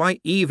magic done by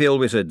evil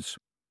wizards.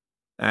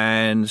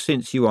 And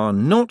since you are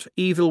not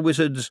evil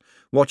wizards,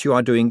 what you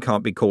are doing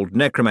can't be called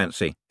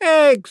necromancy."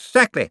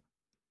 "Exactly."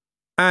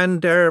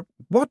 "And,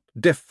 what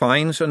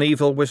defines an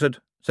evil wizard?"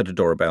 said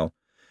Adora Bell.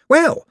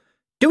 "Well,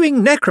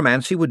 doing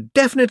necromancy would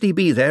definitely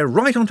be there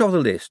right on top of the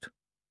list."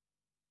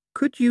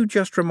 "Could you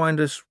just remind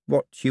us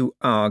what you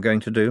are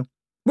going to do?"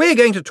 "We're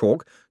going to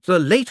talk to the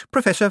late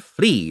Professor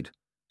Fleed,"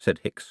 said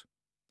Hicks.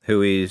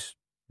 "Who is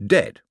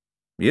dead?"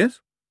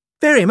 "Yes?"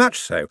 "Very much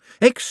so.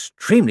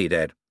 Extremely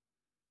dead."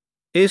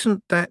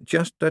 "Isn't that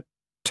just a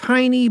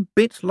tiny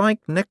bit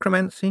like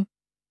necromancy?"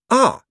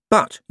 "Ah,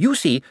 but, you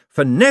see,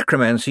 for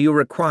necromancy you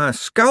require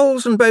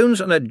skulls and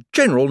bones and a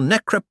general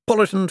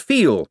necropolitan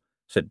feel,"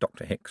 said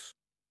Dr. Hicks.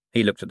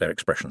 He looked at their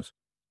expressions.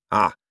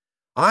 "Ah,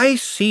 I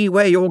see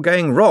where you're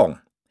going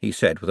wrong," he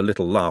said with a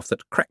little laugh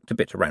that cracked a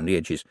bit around the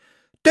edges.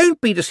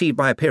 "Don't be deceived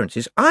by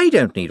appearances. I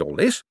don't need all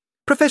this.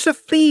 Professor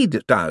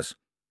Fleed does.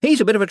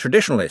 He's a bit of a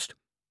traditionalist,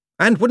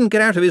 and wouldn't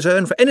get out of his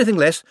urn for anything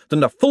less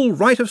than the full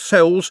rite of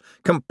souls,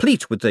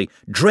 complete with the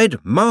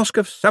dread mask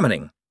of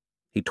summoning."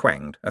 He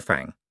twanged a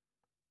fang.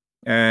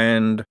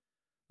 "And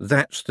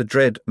that's the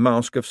dread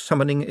mask of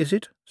summoning, is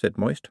it?" said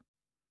Moist.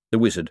 The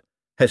wizard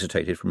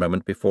hesitated for a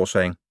moment before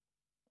saying,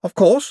 "Of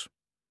course."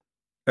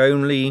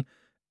 "Only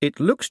it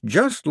looks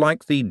just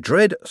like the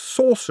dread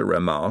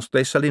sorcerer mask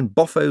they sell in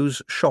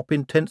Boffo's shop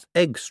in 10th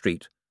Egg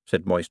Street,"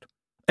 said Moist.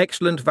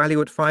 "Excellent value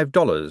at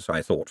 $5,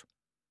 I thought."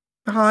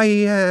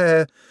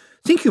 "I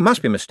think you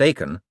must be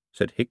mistaken,"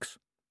 said Hicks.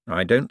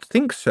 "I don't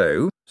think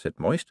so," said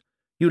Moist.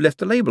 "You left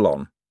the label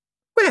on."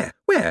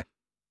 Where?"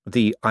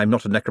 The "I'm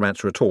not a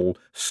necromancer at all"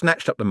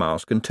 snatched up the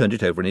mask and turned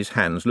it over in his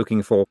hands,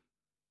 looking for...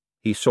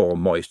 He saw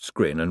Moist's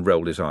grin and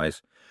rolled his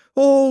eyes.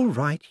 "All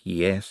right,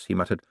 yes," he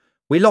muttered.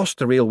 "We lost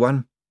the real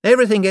one.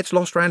 Everything gets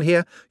lost round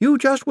here. You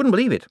just wouldn't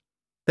believe it.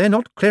 They're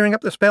not clearing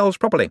up the spells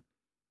properly.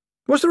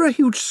 Was there a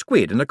huge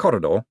squid in the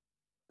corridor?"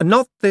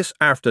 "Not this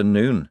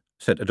afternoon,"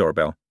 said Adora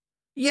Bell.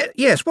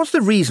 Yes, what's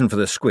the reason for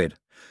the squid?"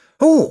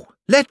 "Oh,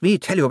 let me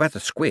tell you about the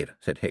squid,"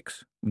 said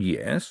Hicks.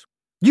 "Yes?"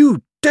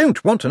 "You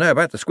don't want to know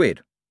about the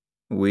squid."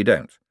 "We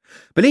don't."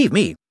 "Believe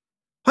me.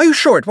 Are you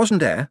sure it wasn't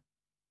there?"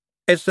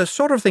 "It's the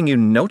sort of thing you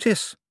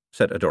notice,"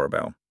 said Adora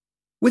Bell.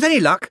 "With any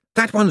luck,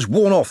 that one's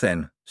worn off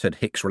then," said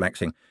Hicks,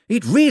 relaxing.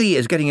 "It really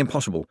is getting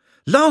impossible.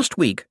 Last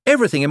week,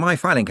 everything in my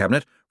filing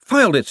cabinet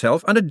filed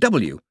itself under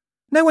W.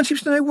 No one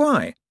seems to know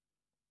why."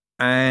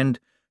 "And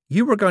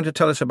you were going to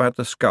tell us about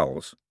the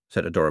skulls,"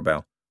 said Adora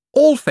Bell.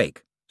 "All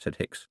fake," said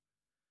Hicks.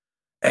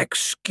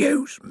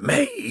 "Excuse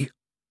me?"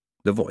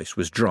 The voice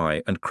was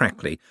dry and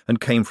crackly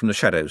and came from the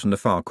shadows in the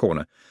far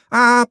corner.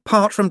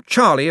 "Apart from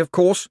Charlie, of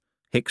course,"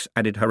 Hicks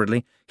added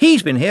hurriedly.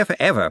 "He's been here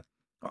forever."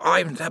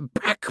 "I'm the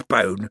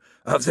backbone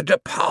of the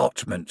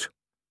department,"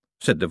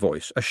 said the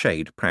voice, a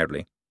shade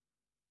proudly.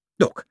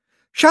 "Look,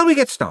 shall we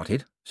get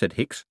started?" said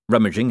Hicks,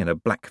 rummaging in a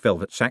black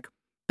velvet sack.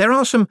 "There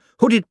are some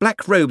hooded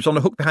black robes on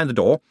a hook behind the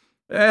door.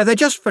 They're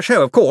just for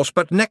show, of course,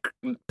 but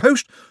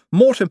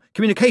post-mortem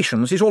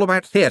communications is all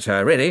about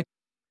theatre, really.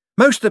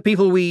 Most of the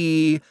people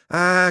we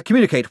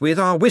communicate with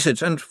are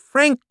wizards, and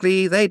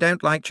frankly, they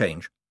don't like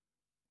change."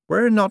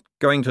 "We're not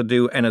going to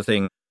do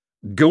anything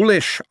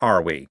ghoulish,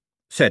 are we?"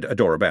 said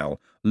Adora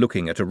Bell,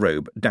 looking at a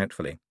robe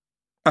doubtfully.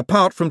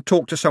 "Apart from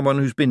talk to someone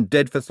who's been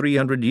dead for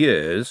 300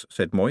 years,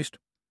 said Moist.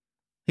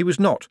 He was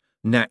not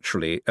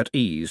naturally at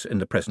ease in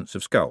the presence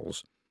of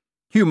skulls.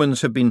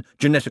 Humans have been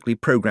genetically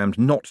programmed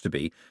not to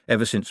be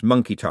ever since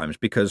monkey times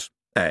because,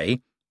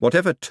 A,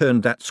 whatever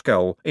turned that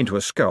skull into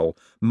a skull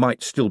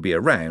might still be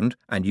around,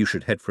 and you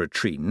should head for a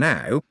tree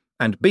now,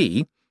 and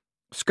B,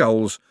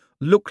 skulls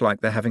look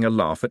like they're having a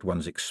laugh at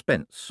one's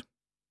expense.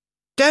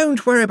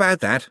 "Don't worry about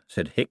that,"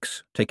 said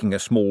Hicks, taking a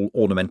small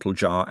ornamental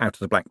jar out of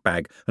the black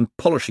bag and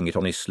polishing it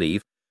on his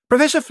sleeve.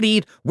 "Professor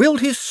Fleed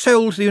willed his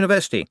soul to the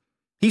university.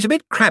 He's a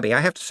bit crabby,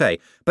 I have to say,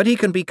 but he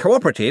can be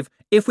cooperative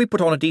if we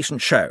put on a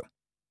decent show."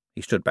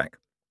 He stood back.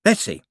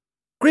 "Let's see.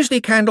 Grizzly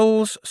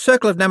candles,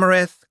 circle of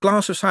Namareth,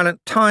 glass of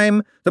silent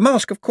time, the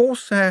mask, of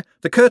course, the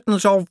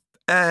curtains of,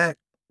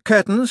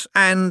 curtains,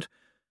 and—"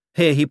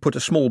 here he put a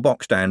small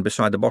box down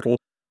beside the bottle,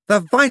 "the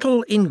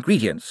vital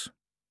ingredients."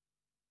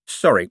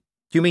 "Sorry,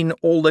 do you mean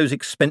all those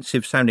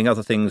expensive-sounding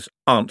other things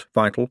aren't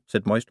vital?"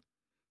 said Moist.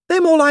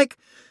 "They're more like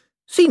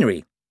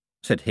scenery.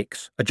 said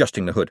Hicks,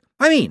 adjusting the hood.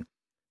 "I mean,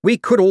 we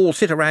could all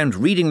sit around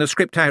reading the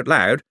script out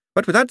loud,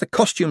 but without the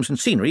costumes and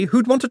scenery,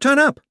 who'd want to turn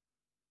up?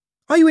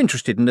 Are you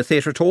interested in the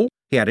theatre at all?"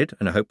 he added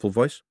in a hopeful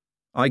voice.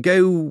 "I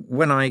go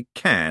when I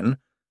can,"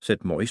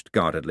 said Moist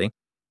guardedly,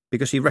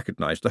 because he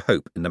recognised the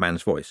hope in the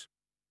man's voice.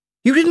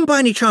 "You didn't by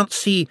any chance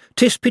see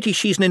 'Tis Pity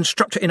She's an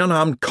Instructor in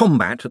Unarmed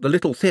Combat at the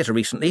Little Theatre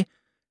recently?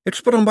 It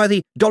was put on by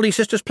the Dolly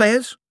Sisters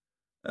Players?"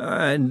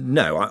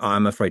 No,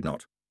 I'm afraid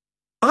not."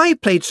 "I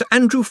played Sir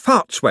Andrew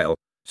Fartswell,"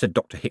 said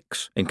Dr.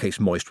 Hicks, in case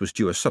Moist was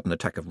due a sudden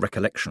attack of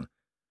recollection.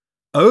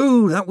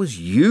 "Oh, that was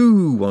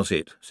you, was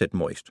it?" said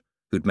Moist,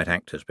 who'd met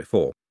actors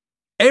before.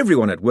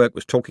 "Everyone at work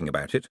was talking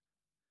about it."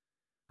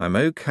 I'm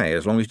okay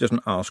as long as he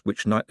doesn't ask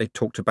which night they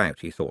talked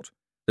about, he thought.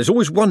 There's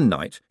always one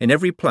night in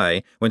every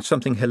play when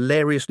something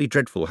hilariously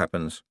dreadful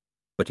happens.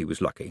 But he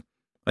was lucky.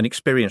 An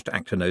experienced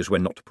actor knows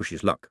when not to push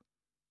his luck.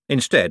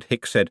 Instead,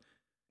 Hicks said,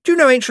 "Do you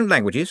know ancient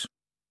languages?"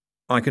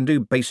 "I can do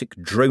basic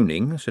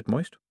droning," said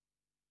Moist.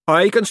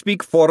 "I can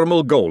speak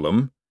formal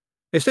Golem."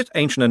 "Is that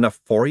ancient enough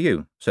for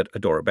you?" said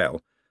Adora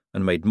Bell,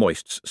 and made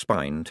Moist's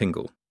spine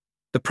tingle.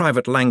 The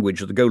private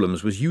language of the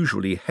Golems was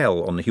usually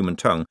hell on the human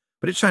tongue,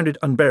 but it sounded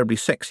unbearably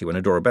sexy when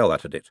Adora Bell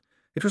uttered it.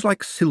 It was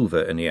like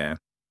silver in the air.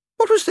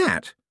 "What was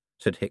that?"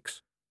 said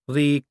Hicks.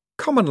 "The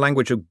common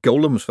language of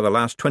Golems for the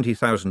last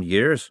 20,000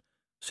 years,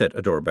 said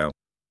Adora Bell.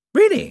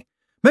 "Really?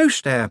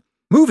 Most,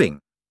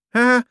 moving.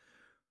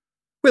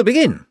 We'll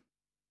begin."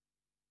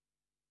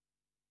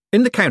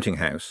 In the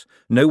counting-house,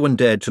 no one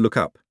dared to look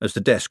up as the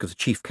desk of the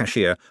chief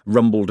cashier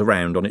rumbled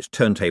around on its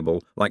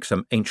turntable like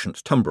some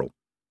ancient tumbrel.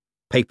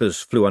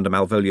 Papers flew under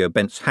Malvolio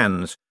Bent's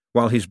hands,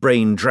 while his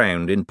brain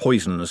drowned in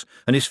poisons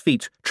and his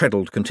feet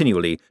treadled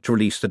continually to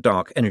release the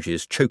dark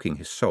energies choking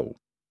his soul.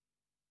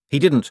 He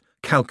didn't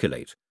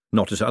calculate,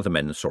 not as other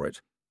men saw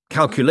it.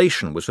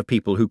 Calculation was for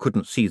people who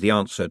couldn't see the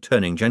answer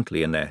turning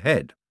gently in their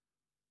head.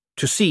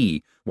 To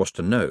see was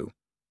to know.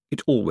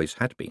 It always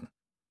had been.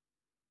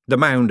 The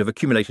mound of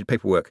accumulated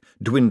paperwork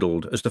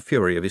dwindled as the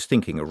fury of his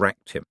thinking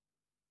racked him.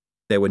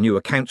 There were new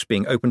accounts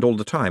being opened all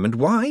the time, and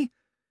why?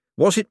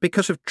 Was it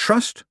because of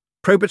trust,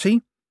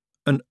 probity,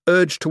 an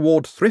urge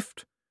toward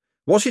thrift?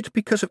 Was it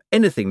because of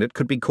anything that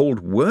could be called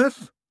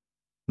worth?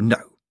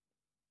 No.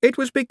 It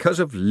was because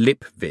of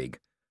Lipvig.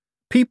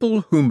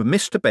 People whom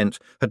Mr. Bent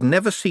had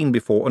never seen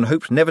before and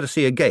hoped never to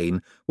see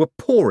again were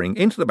pouring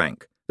into the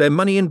bank, their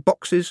money in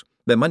boxes,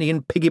 their money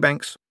in piggy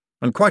banks,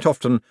 and quite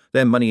often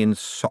their money in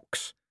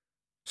socks.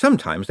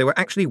 Sometimes they were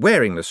actually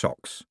wearing the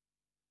socks.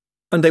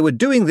 And they were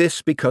doing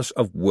this because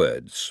of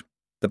words.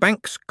 The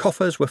bank's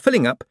coffers were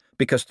filling up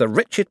because the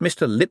wretched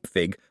Mr.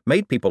 Lipvig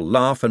made people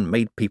laugh and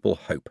made people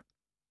hope.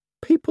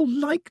 People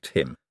liked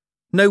him.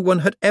 No one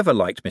had ever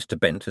liked Mr.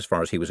 Bent, as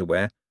far as he was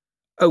aware.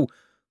 Oh,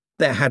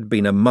 there had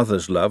been a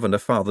mother's love and a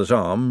father's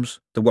arms,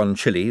 the one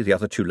chilly, the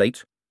other too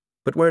late.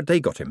 But where had they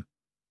got him?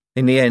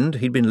 In the end,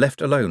 he'd been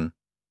left alone.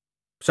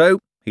 So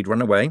he'd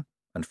run away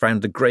and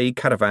found the grey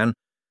caravan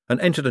and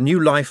entered a new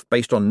life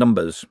based on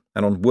numbers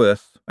and on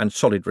worth and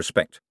solid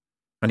respect.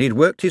 And he'd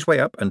worked his way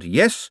up, and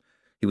yes,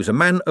 he was a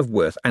man of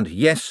worth, and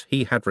yes,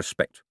 he had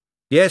respect.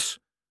 Yes,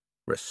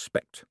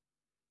 respect.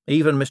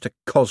 Even Mr.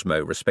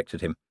 Cosmo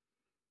respected him.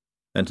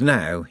 And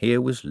now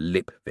here was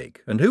Lipvig.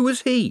 And who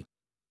was he?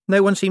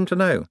 No one seemed to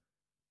know,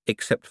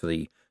 except for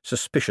the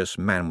suspicious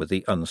man with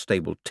the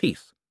unstable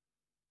teeth.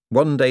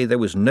 One day there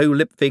was no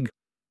Lipvig,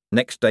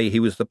 next day he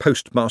was the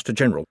Postmaster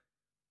General,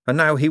 and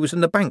now he was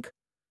in the bank,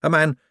 a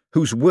man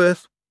whose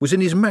worth was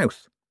in his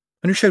mouth,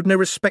 and who showed no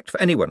respect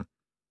for anyone.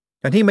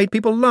 And he made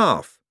people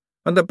laugh,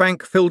 and the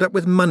bank filled up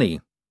with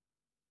money.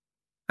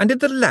 "And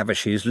did the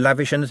Lavishes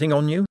lavish anything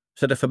on you?"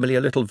 said a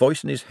familiar little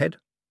voice in his head.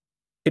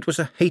 It was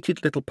a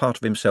hated little part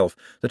of himself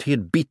that he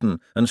had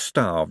beaten and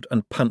starved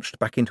and punched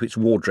back into its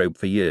wardrobe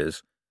for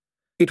years.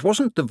 It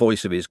wasn't the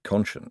voice of his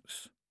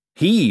conscience.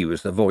 He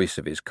was the voice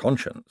of his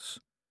conscience.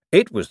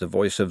 It was the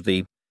voice of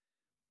the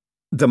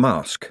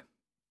mask.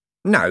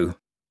 "No,"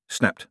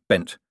 snapped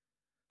Bent.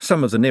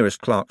 Some of the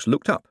nearest clerks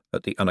looked up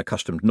at the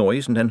unaccustomed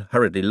noise and then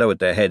hurriedly lowered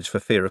their heads for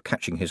fear of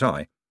catching his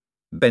eye.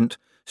 Bent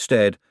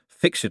stared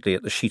fixedly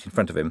at the sheet in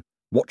front of him,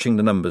 watching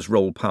the numbers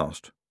roll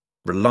past.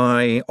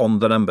 Rely on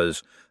the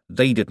numbers.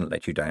 They didn't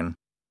let you down.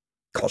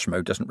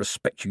 Cosmo doesn't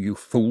respect you, you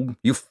fool,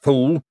 you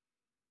fool.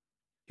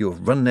 You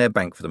have run their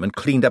bank for them and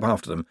cleaned up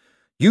after them.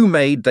 You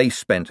made, they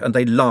spent, and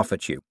they laugh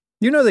at you.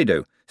 You know they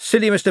do.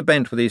 Silly Mr.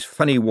 Bent with his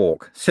funny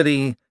walk.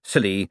 Silly,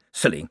 silly,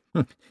 silly.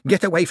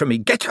 Get away from me,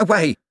 get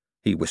away,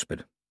 he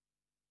whispered.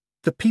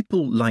 The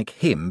people like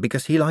him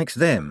because he likes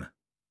them.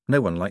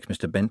 No one likes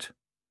Mr. Bent.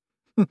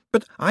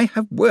 But I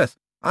have worth.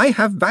 I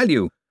have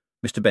value.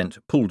 Mr. Bent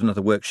pulled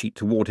another worksheet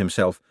toward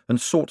himself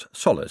and sought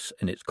solace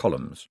in its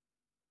columns.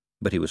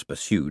 But he was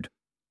pursued.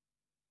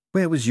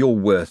 Where was your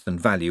worth and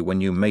value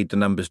when you made the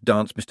numbers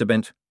dance, Mr.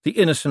 Bent? The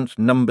innocent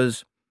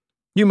numbers.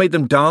 You made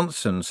them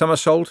dance and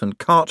somersault and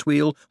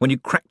cartwheel when you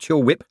cracked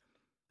your whip.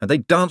 And they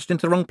danced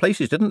into the wrong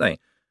places, didn't they?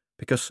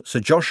 Because Sir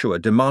Joshua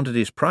demanded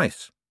his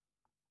price.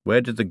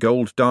 Where did the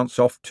gold dance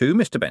off to,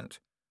 Mr. Bent?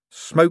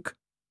 Smoke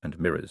and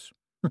mirrors.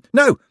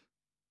 No!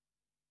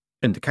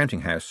 In the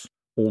counting-house,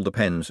 All the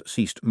pens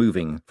ceased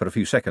moving for a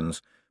few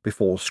seconds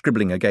before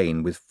scribbling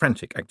again with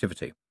frantic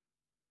activity.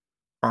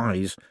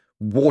 Eyes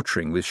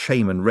watering with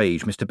shame and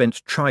rage, Mr.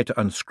 Bent tried to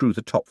unscrew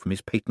the top from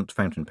his patent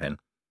fountain pen.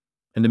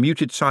 In the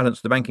muted silence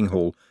of the banking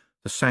hall,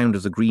 the sound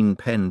of the green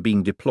pen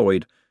being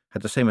deployed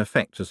had the same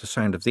effect as the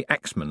sound of the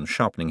axeman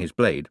sharpening his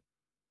blade.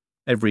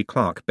 Every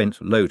clerk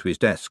bent low to his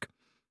desk.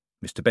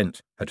 Mr.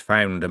 Bent had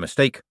found a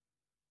mistake.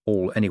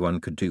 All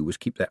anyone could do was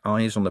keep their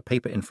eyes on the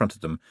paper in front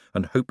of them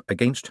and hope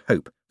against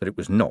hope that it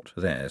was not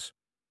theirs.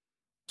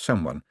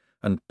 Someone,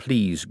 and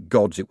please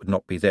gods it would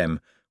not be them,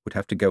 would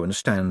have to go and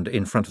stand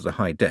in front of the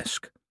high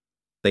desk.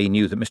 They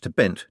knew that Mr.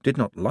 Bent did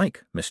not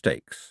like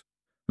mistakes.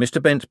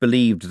 Mr. Bent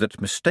believed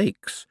that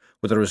mistakes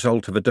were the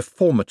result of a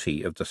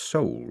deformity of the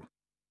soul.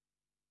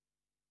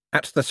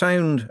 At the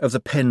sound of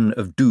the pen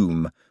of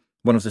doom,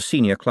 one of the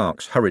senior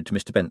clerks hurried to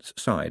Mr. Bent's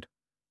side.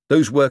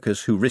 Those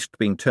workers who risked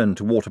being turned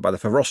to water by the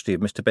ferocity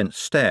of Mr. Bent's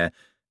stare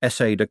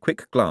essayed a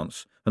quick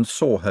glance and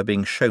saw her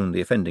being shown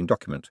the offending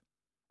document.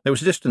 There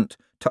was a distant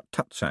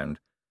tut-tut sound.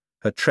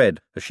 Her tread,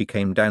 as she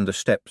came down the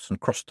steps and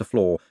crossed the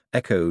floor,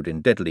 echoed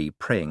in deadly,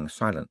 praying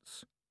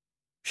silence.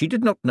 She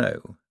did not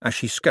know, as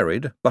she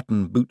scurried,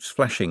 button boots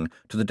flashing,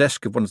 to the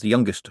desk of one of the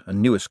youngest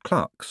and newest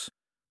clerks,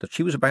 that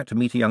she was about to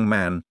meet a young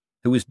man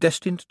who was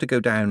destined to go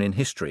down in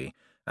history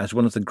as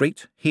one of the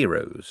great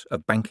heroes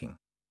of banking.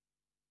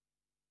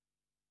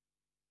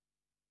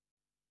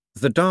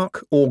 The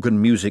dark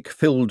organ music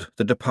filled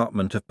the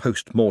department of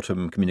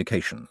post-mortem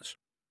communications.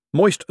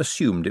 Moist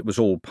assumed it was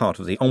all part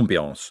of the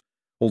ambiance,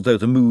 although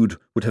the mood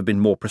would have been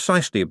more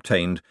precisely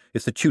obtained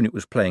if the tune it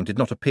was playing did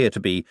not appear to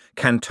be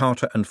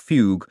cantata and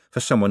fugue for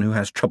someone who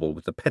has trouble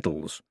with the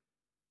pedals.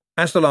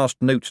 As the last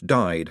note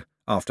died,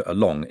 after a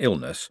long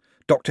illness,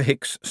 Dr.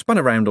 Hicks spun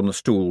around on the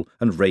stool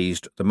and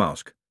raised the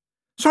mask.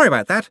 "Sorry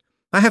about that.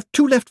 I have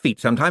two left feet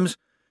sometimes.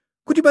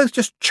 Could you both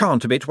just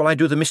chant a bit while I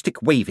do the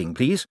mystic waving,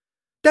 please?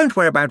 Don't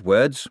worry about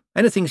words.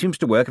 Anything seems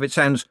to work if it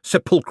sounds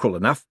sepulchral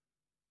enough."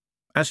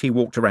 As he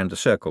walked around the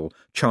circle,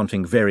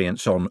 chanting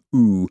variants on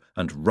ooh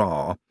and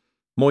rah,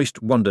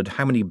 Moist wondered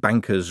how many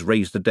bankers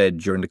raised the dead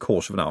during the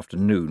course of an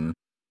afternoon.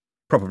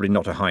 Probably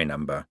not a high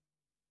number.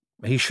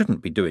 He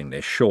shouldn't be doing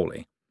this,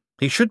 surely.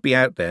 He should be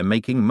out there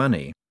making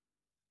money.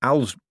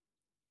 Al's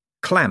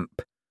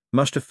clamp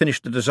must have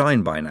finished the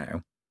design by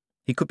now.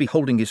 He could be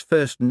holding his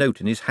first note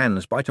in his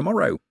hands by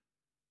tomorrow.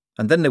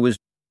 And then there was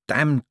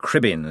damn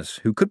Cribbins,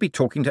 who could be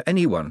talking to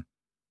anyone.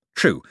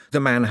 True, the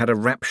man had a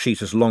rap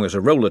sheet as long as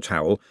a roller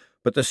towel,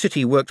 but the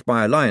city worked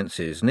by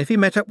alliances, and if he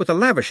met up with the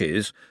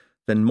Lavishes,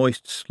 then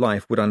Moist's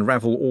life would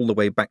unravel all the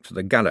way back to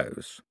the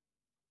gallows.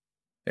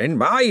 "In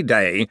my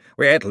day,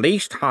 we at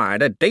least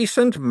hired a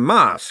decent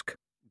mask,"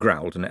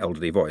 growled an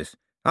elderly voice.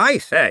 "I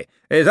say,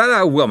 is that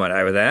a woman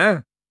over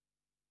there?"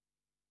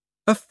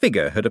 A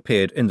figure had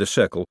appeared in the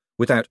circle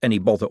without any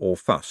bother or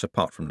fuss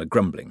apart from the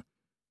grumbling.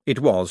 It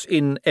was,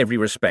 in every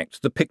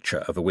respect, the picture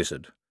of a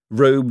wizard,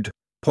 robed,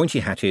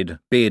 pointy-hatted,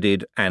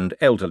 bearded, and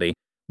elderly,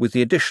 with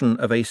the addition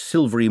of a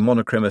silvery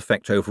monochrome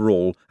effect over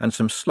all and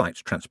some slight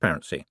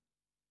transparency.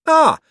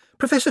 "Ah,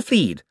 Professor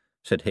Fleed,"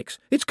 said Hicks.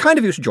 "It's kind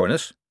of you to join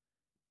us."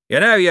 "You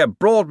know, you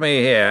brought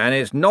me here, and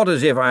it's not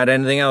as if I had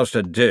anything else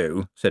to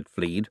do," said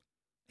Fleed.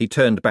 He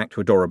turned back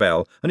to Adora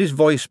Bell, and his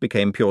voice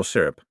became pure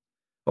syrup.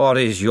 "What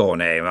is your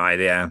name, my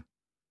dear?"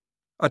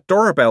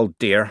 "Adora Bell,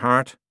 dear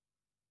heart."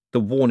 The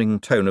warning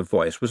tone of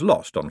voice was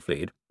lost on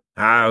Fleed.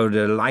 "How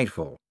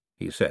delightful,"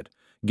 he said,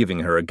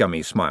 giving her a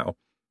gummy smile.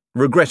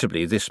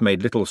 Regrettably, this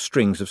made little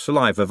strings of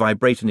saliva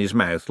vibrate in his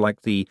mouth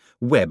like the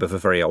web of a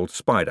very old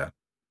spider.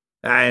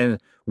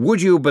 "And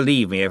would you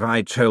believe me if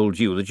I told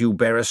you that you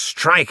bear a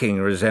striking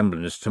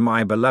resemblance to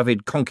my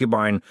beloved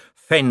concubine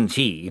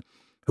Fenty,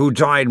 who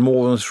died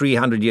more than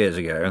 300 years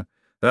ago?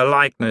 The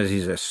likeness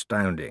is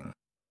astounding."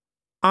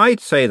 "I'd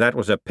say that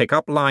was a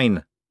pick-up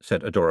line,"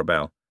 said Adora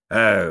Bell.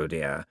 "Oh,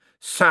 dear,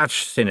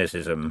 such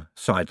cynicism,"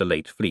 sighed the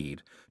late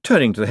Fleed,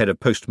 turning to the head of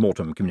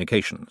post-mortem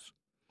communications.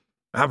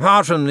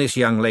 "Apart from this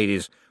young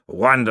lady's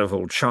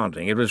wonderful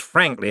chanting, it was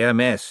frankly a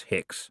mess,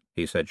 Hicks,"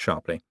 he said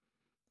sharply.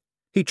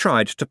 He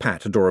tried to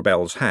pat Adora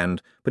Bell's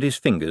hand, but his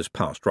fingers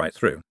passed right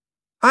through.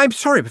 "I'm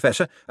sorry,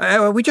 Professor.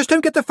 We just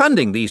don't get the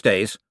funding these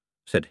days,"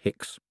 said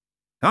Hicks.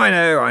 I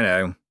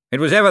know. It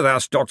was ever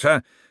thus,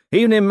 Doctor.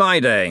 Even in my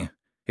day.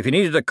 If you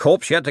needed a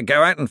corpse, you had to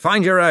go out and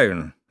find your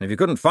own. If you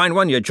couldn't find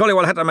one, you jolly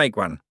well had to make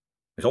one.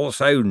 It's all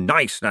so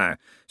nice now.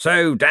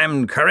 So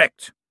damned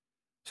correct.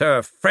 So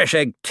a fresh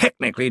egg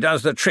technically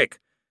does the trick.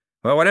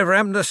 Well, whatever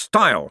happened to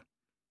style?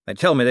 They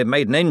tell me they've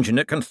made an engine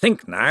that can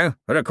think now,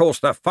 but of course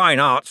the fine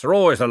arts are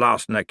always the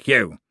last in the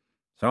queue.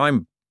 So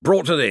I'm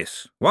brought to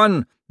this.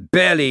 One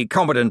barely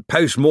competent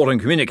post-mortem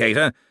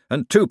communicator,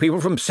 and two people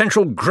from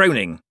central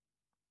groaning.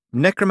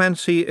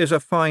 "Necromancy is a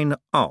fine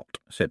art,"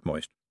 said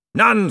Moist.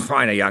 "None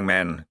finer, young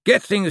man.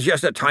 Get things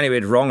just a tiny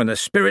bit wrong, and the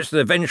spirits of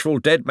the vengeful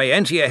dead may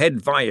enter your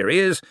head via your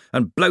ears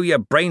and blow your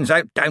brains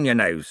out down your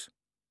nose."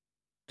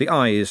 The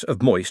eyes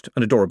of Moist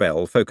and Adora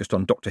Bell focused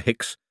on Dr.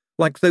 Hicks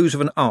like those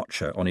of an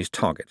archer on his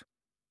target.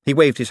 He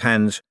waved his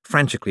hands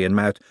frantically and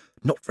mouthed,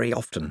 "Not very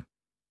often."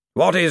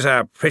 "What is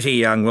a pretty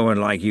young woman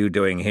like you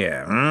doing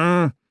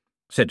here,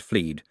 said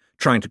Fleed,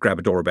 trying to grab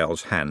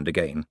Adorabelle's hand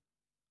again.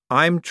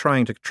 "I'm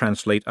trying to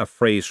translate a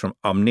phrase from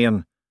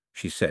Omnian,"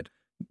 she said,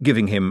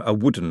 giving him a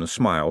wooden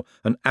smile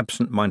and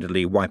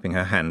absent-mindedly wiping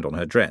her hand on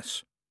her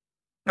dress.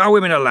 "Are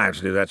women allowed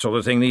to do that sort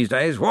of thing these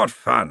days? What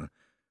fun!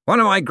 One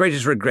of my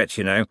greatest regrets,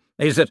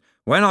 is that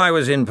when I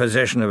was in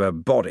possession of a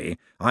body,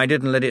 I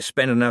didn't let it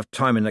spend enough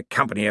time in the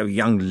company of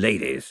young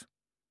ladies."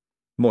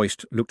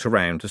 Moist looked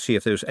around to see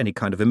if there was any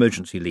kind of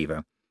emergency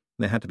lever.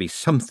 There had to be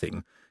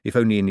something, if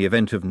only in the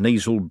event of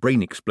nasal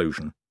brain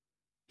explosion.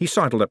 He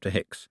sidled up to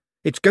Hicks.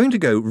 "It's going to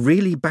go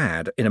really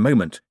bad in a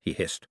moment," he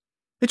hissed.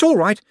 "It's all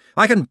right.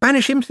 I can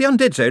banish him to the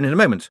undead zone in a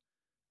moment,"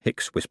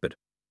 Hicks whispered.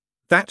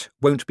 "That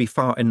won't be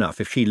far enough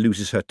if she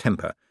loses her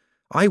temper.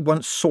 I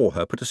once saw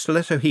her put a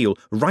stiletto heel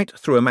right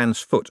through a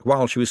man's foot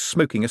while she was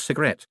smoking a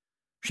cigarette.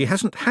 She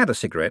hasn't had a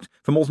cigarette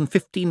for more than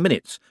 15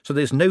 minutes, so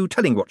there's no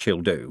telling what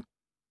she'll do."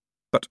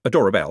 But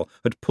Adorabelle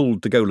had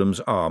pulled the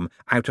golem's arm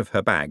out of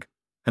her bag,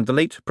 and the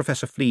late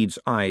Professor Fleed's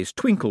eyes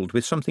twinkled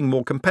with something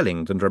more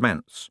compelling than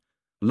romance.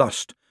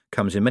 Lust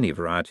comes in many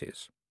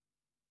varieties.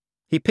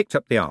 He picked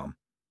up the arm.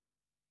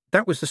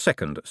 That was the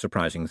second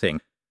surprising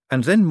thing,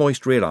 and then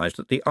Moist realised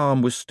that the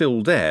arm was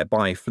still there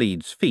by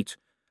Fleed's feet,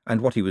 and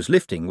what he was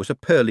lifting was a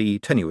pearly,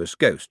 tenuous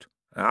ghost.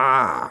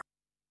 "Ah,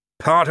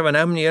 part of an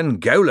Omnian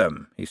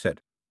golem," he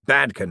said.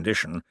 "Bad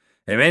condition,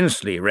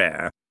 immensely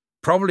rare.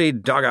 Probably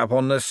dug up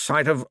on the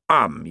site of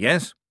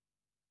yes?"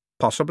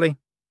 "Possibly,"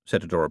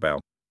 said Adorabelle.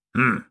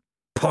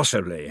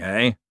 Possibly,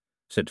 eh?"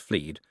 said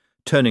Fleed,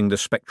 turning the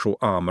spectral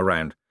arm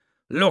around.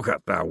 "Look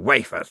at the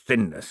wafer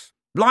thinness.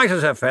 Light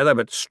as a feather,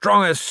 but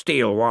strong as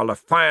steel while the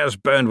fire's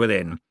burned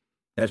within.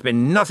 There's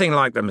been nothing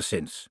like them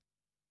since."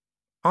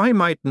 "I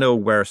might know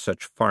where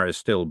such fires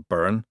still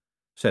burn,"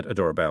 said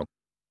Adorabelle.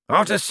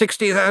 "After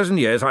 60,000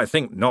 years, I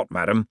think not,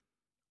 madam."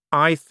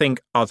 "I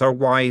think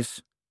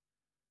otherwise."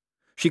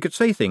 She could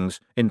say things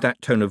in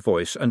that tone of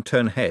voice and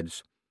turn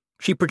heads.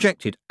 She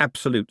projected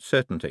absolute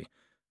certainty.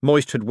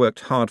 Moist had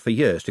worked hard for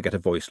years to get a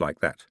voice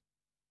like that.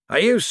 "Are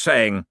you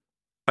saying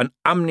an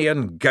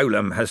Omnian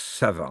golem has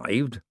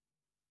survived?"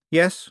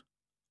 "Yes.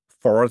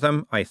 4 of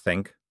them, I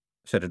think,"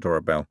 said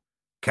Adorabelle.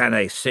 "Can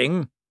they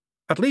sing?"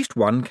 "At least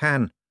one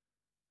can."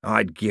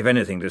 "I'd give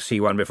anything to see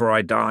one before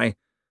I die,"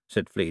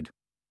 said Fleed.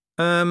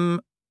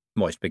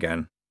 Moist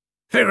began.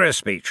 Figure of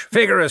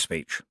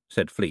speech,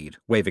 said Fleed,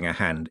 waving a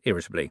hand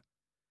irritably.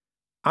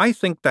 "I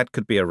think that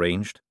could be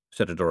arranged,"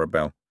 said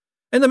Adorabelle.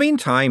 "In the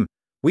meantime,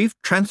 we've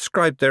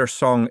transcribed their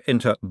song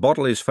into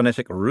Bodley's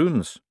phonetic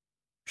runes."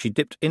 She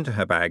dipped into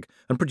her bag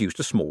and produced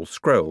a small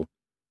scroll.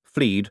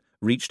 Fleed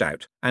reached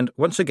out, and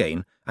once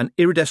again an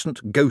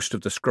iridescent ghost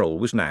of the scroll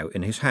was now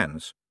in his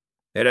hands.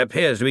 "It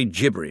appears to be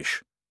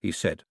gibberish," he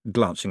said,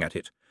 glancing at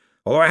it,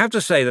 "although I have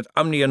to say that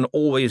Omnian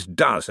always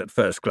does at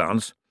first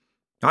glance.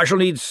 I shall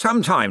need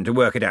some time to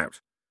work it out.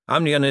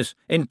 Omnian is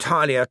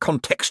entirely a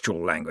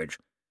contextual language.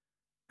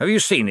 Have you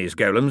seen these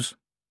golems?"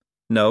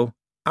 "No.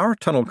 Our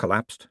tunnel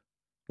collapsed.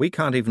 We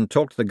can't even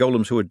talk to the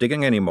golems who are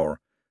digging anymore.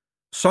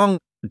 Song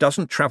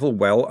doesn't travel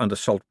well under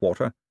salt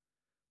water,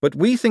 but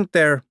we think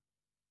they're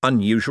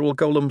unusual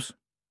golems."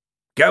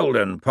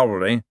 "Golden,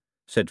 probably,"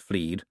 said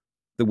Fleed,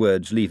 the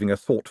words leaving a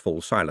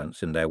thoughtful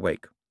silence in their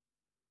wake.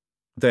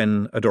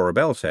 Then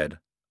Adorabelle said,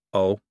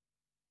 "Oh."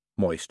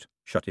 Moist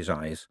shut his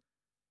eyes.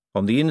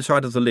 On the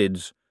inside of the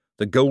lids,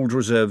 the gold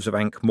reserves of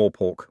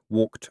Ankh-Morpork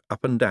walked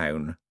up and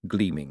down,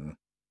 gleaming.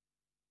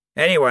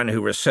 "Anyone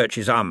who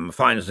researches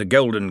finds the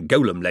golden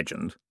golem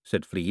legend,"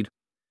 said Fleed.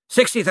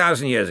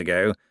 60,000 years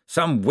ago,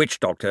 some witch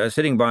doctor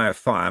sitting by a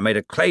fire made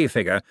a clay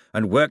figure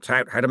and worked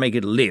out how to make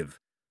it live,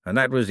 and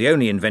that was the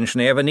only invention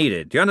they ever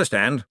needed. Do you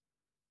understand?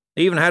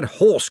 They even had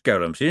horse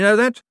golems. Did you know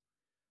that?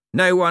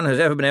 No one has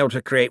ever been able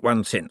to create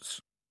one since.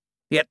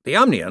 Yet the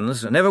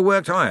Omnians never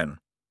worked iron.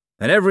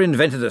 They never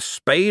invented a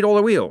spade or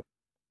the wheel.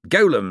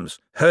 Golems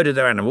herded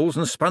their animals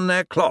and spun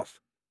their cloth.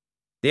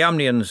 The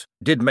Omnians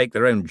did make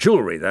their own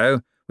jewellery,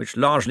 though, which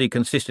largely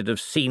consisted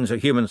of scenes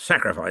of human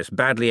sacrifice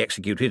badly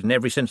executed in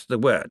every sense of the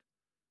word.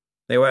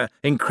 They were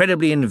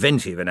incredibly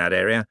inventive in that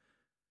area.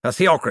 A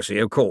theocracy,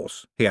 of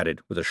course," he added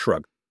with a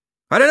shrug.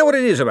 "I don't know what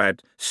it is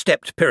about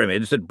stepped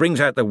pyramids that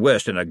brings out the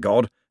worst in a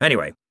god.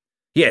 Anyway,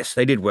 yes,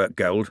 they did work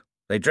gold.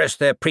 They dressed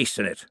their priests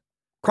in it.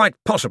 Quite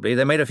possibly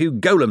they made a few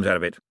golems out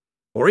of it.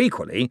 Or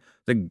equally,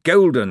 the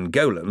golden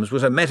golems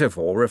was a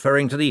metaphor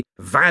referring to the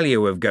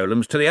value of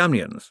golems to the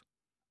Omnians.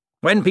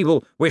 When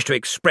people wish to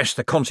express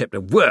the concept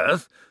of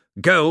worth,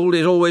 gold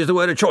is always the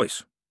word of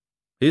choice."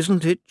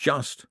 "Isn't it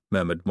just?"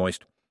 murmured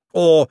Moist.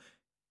 "Or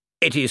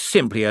it is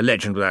simply a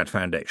legend without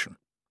foundation.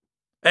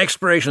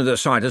 Exploration of the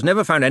site has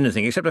never found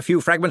anything except a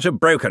few fragments of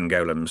broken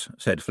golems,"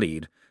 said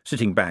Fleed,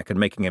 sitting back and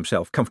making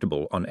himself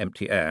comfortable on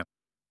empty air.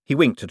 He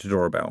winked at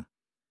Adorabelle.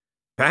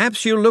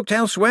 "Perhaps you looked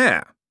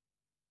elsewhere.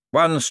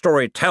 One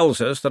story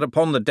tells us that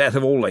upon the death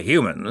of all the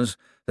humans,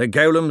 the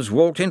golems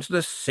walked into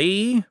the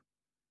sea."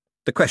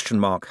 The question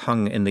mark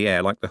hung in the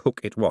air like the hook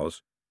it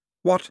was.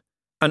 "What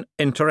an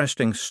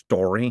interesting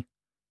story,"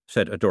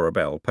 said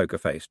Adorabelle,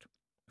 poker-faced.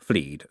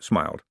 Fleed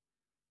smiled.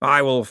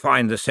 I will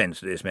find the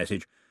sense of this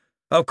message.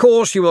 Of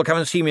course you will come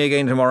and see me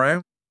again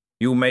tomorrow.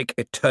 You make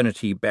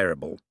eternity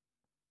bearable.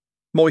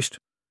 Moist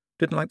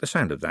didn't like the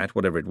sound of that,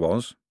 whatever it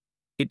was.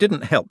 It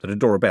didn't help that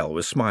Adora Bell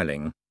was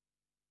smiling.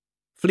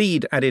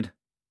 Fleed added,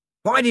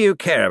 Why do you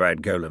care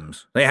about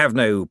golems? They have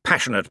no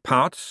passionate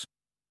parts.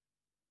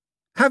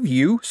 Have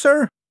you,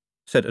 sir?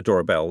 Said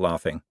Adora Bell,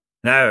 laughing.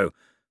 No,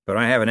 but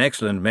I have an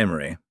excellent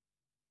memory.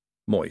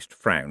 Moist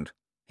frowned.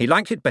 He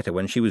liked it better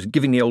when she was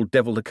giving the old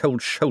devil the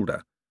cold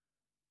shoulder.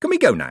 Can we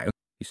go now?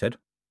 He said.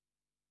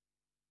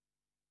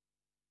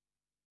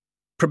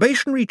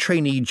 Probationary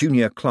trainee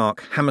junior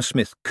clerk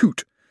Hammersmith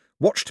Coote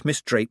watched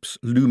Miss Drapes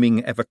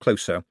looming ever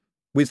closer,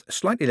 with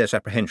slightly less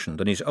apprehension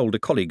than his older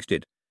colleagues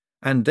did,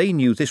 and they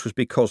knew this was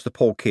because the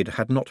poor kid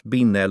had not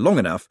been there long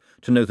enough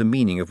to know the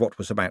meaning of what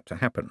was about to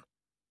happen.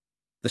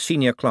 The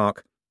senior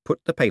clerk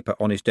put the paper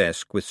on his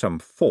desk with some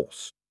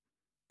force.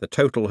 The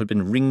total had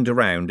been ringed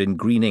around in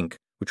green ink,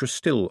 which was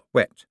still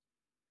wet.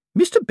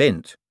 Mr.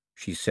 Bent,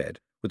 she said,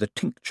 with a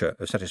tincture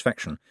of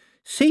satisfaction,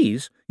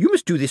 says you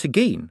must do this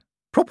again,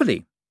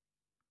 properly.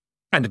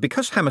 And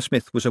because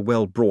Hammersmith was a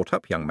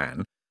well-brought-up young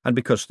man, and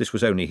because this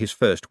was only his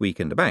first week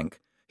in the bank,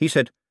 he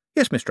said,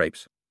 Yes, Miss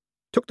Drapes,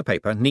 took the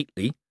paper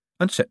neatly,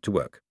 and set to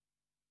work.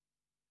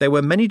 There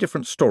were many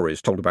different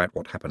stories told about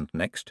what happened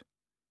next.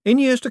 In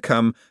years to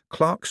come,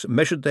 clerks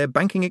measured their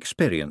banking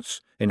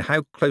experience in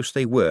how close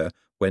they were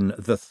when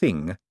the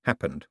thing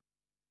happened.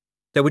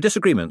 There were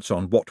disagreements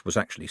on what was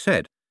actually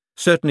said.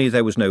 Certainly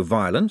there was no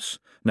violence,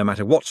 no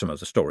matter what some of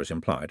the stories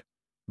implied.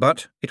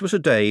 But it was a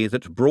day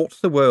that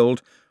brought the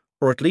world,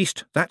 or at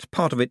least that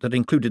part of it that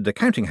included the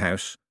counting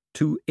house,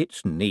 to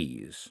its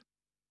knees.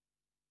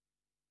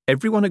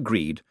 Everyone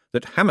agreed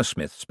that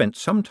Hammersmith spent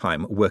some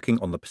time working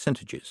on the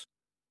percentages.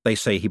 They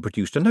say he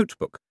produced a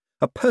notebook,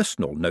 a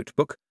personal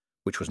notebook,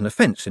 which was an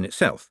offence in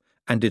itself,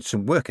 and did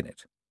some work in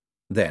it.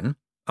 Then,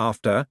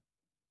 after,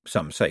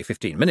 some say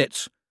 15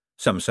 minutes,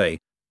 some say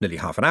nearly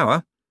half an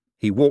hour,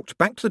 he walked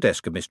back to the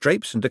desk of Miss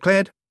Drapes and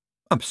declared,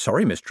 I'm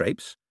sorry, Miss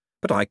Drapes,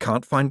 but I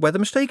can't find where the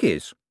mistake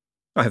is.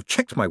 I have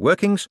checked my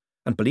workings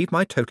and believe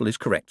my total is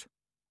correct.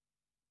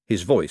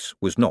 His voice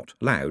was not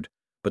loud,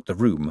 but the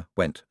room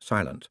went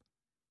silent.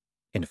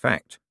 In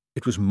fact,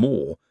 it was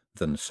more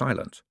than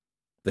silent.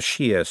 The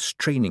sheer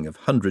straining of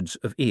hundreds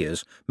of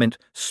ears meant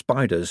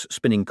spiders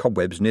spinning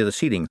cobwebs near the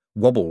ceiling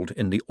wobbled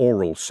in the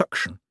oral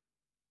suction.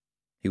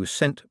 He was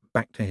sent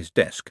back to his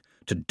desk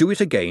to do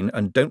it again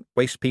and don't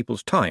waste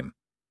people's time.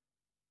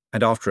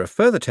 And after a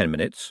further 10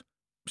 minutes,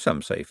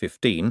 some say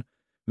 15,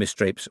 Miss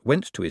Drapes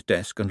went to his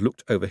desk and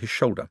looked over his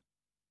shoulder.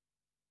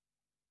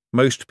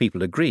 Most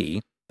people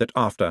agree that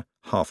after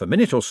half a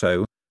minute or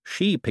so,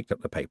 she picked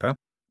up the paper,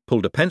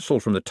 pulled a pencil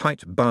from the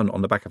tight bun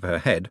on the back of her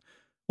head,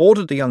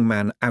 ordered the young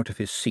man out of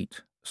his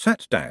seat,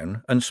 sat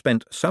down, and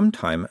spent some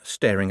time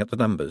staring at the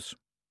numbers.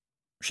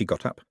 She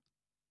got up.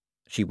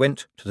 She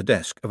went to the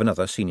desk of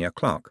another senior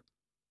clerk.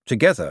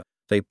 Together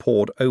they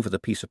pored over the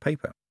piece of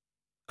paper.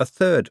 A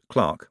third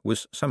clerk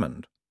was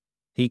summoned.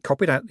 He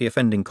copied out the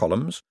offending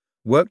columns,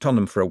 worked on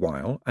them for a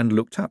while, and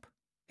looked up,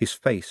 his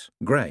face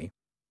grey.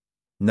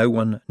 No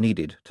one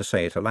needed to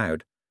say it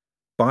aloud.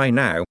 By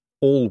now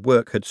all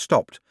work had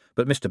stopped,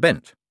 but Mr.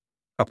 Bent,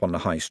 up on the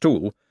high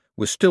stool,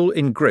 was still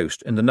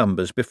engrossed in the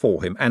numbers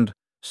before him, and,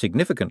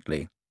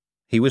 significantly,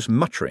 he was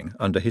muttering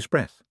under his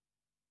breath.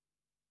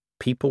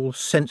 People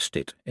sensed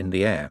it in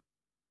the air.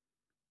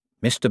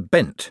 Mr.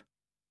 Bent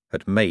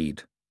had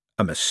made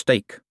a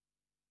mistake.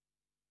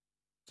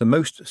 The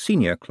most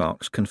senior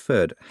clerks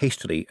conferred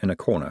hastily in a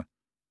corner.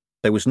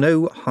 There was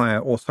no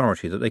higher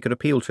authority that they could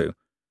appeal to.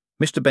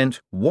 Mr.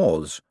 Bent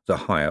was the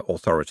higher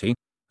authority,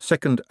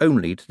 second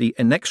only to the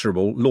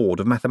inexorable Lord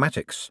of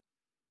Mathematics.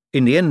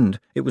 In the end,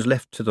 it was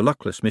left to the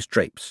luckless Miss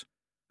Drapes,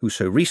 who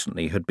so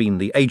recently had been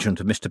the agent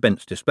of Mr.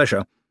 Bent's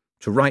displeasure,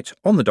 to write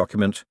on the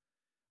document,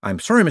 I'm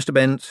sorry, Mr.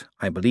 Bent,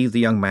 I believe the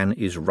young man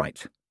is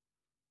right.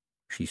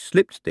 She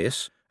slipped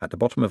this at the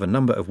bottom of a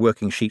number of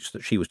working sheets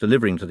that she was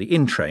delivering to the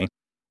in-tray,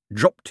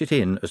 dropped it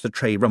in as the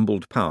tray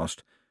rumbled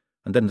past,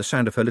 and then the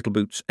sound of her little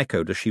boots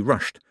echoed as she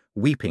rushed,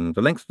 weeping,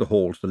 the length of the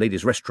hall to the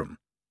ladies' restroom,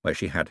 where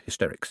she had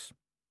hysterics.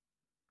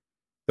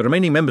 The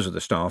remaining members of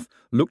the staff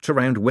looked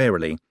around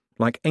warily,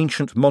 like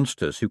ancient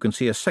monsters who can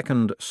see a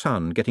second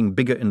sun getting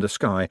bigger in the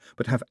sky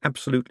but have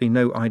absolutely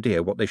no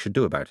idea what they should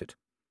do about it.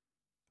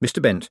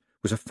 Mr. Bent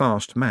was a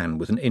fast man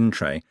with an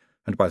in-tray,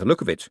 and by the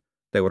look of it,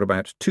 there were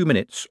about 2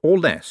 minutes or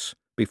less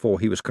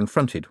before he was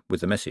confronted with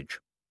the message.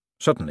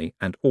 Suddenly,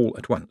 and all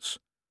at once,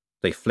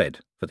 they fled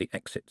for the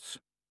exits.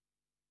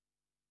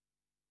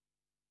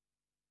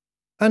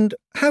 "And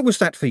how was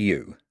that for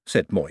you?"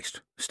 said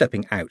Moist,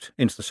 stepping out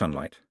into the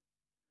sunlight.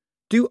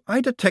 "Do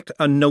I detect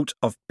a note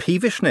of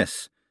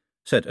peevishness?"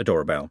 said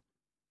Adora Bell.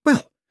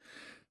 "Well,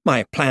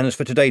 my plans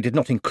for today did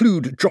not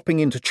include dropping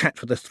in to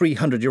chat with a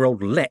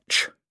 300-year-old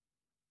lech."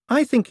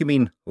 "I think you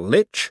mean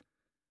lich.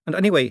 And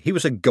anyway, he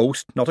was a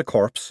ghost, not a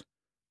corpse.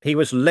 He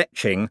was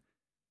leching."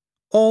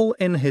 "All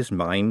in his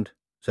mind,"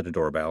 said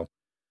Adora Bell.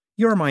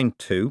 "Your mind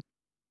too.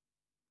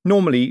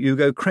 Normally you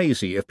go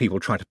crazy if people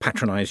try to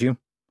patronise you."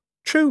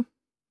 "True.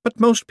 But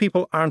most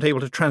people aren't able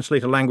to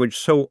translate a language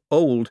so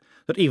old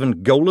that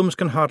even golems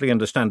can hardly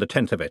understand a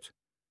tenth of it.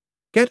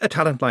 Get a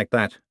talent like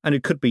that, and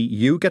it could be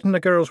you getting the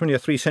girls when you're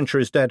 3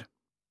 centuries dead.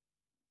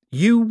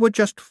 You were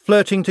just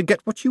flirting to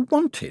get what you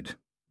wanted.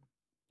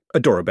 A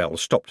doorbell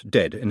stopped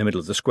dead in the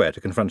middle of the square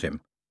to confront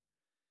him.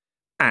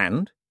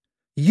 And?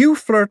 You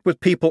flirt with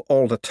people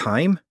all the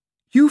time.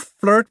 You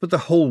flirt with the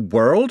whole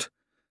world.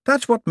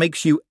 That's what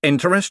makes you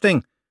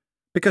interesting.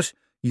 Because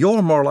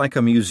you're more like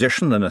a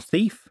musician than a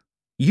thief.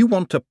 You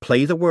want to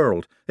play the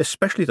world,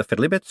 especially the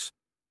fiddly bits.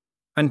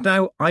 And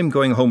now I'm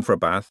going home for a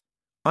bath.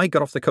 I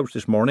got off the coach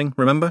this morning,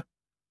 remember?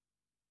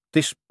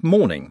 This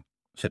morning,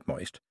 said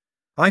Moist,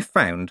 I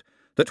found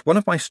that one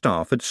of my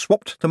staff had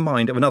swapped the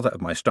mind of another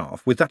of my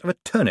staff with that of a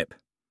turnip.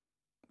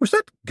 Was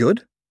that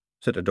good?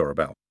 Said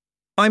Adorabelle.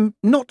 I'm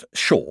not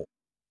sure.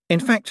 In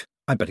fact,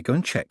 I'd better go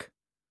and check.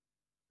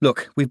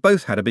 Look, we've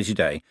both had a busy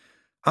day.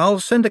 I'll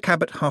send a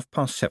cab at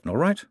 7:30, all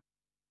right?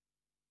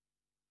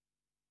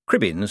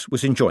 Cribbins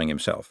was enjoying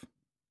himself.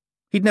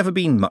 He'd never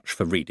been much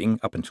for reading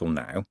up until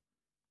now.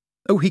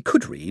 Oh, he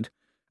could read,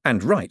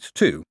 and write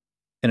too,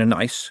 in a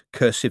nice,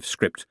 cursive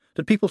script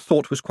that people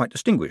thought was quite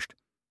distinguished.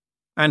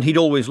 And he'd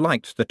always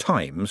liked the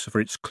Times for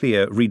its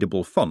clear,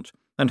 readable font,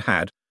 and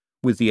had,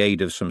 with the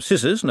aid of some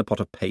scissors and a pot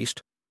of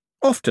paste,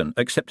 often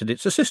accepted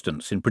its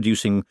assistance in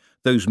producing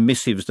those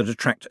missives that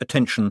attract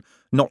attention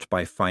not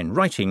by fine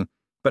writing,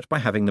 but by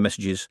having the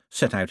messages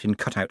set out in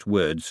cut-out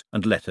words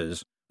and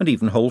letters, and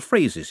even whole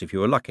phrases if you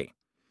were lucky.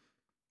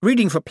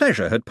 Reading for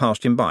pleasure had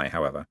passed him by,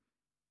 however.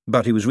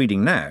 But he was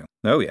reading now,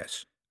 oh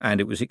yes, and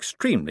it was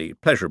extremely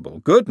pleasurable,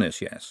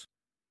 goodness yes.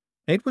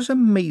 It was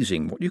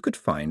amazing what you could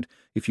find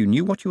if you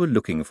knew what you were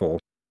looking for.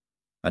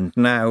 And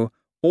now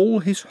all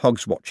his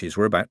hog's watches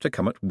were about to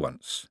come at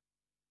once.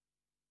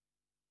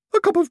 "A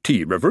cup of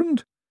tea,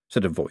 Reverend?"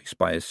 said a voice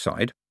by his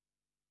side.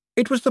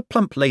 It was the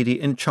plump lady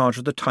in charge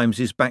of the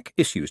Times's back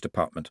issues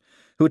department,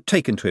 who had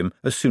taken to him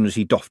as soon as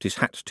he doffed his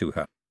hat to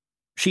her.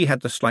 She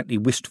had the slightly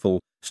wistful,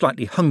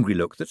 slightly hungry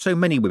look that so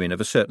many women of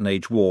a certain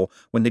age wore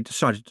when they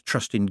decided to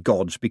trust in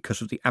gods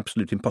because of the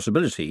absolute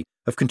impossibility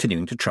of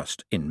continuing to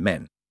trust in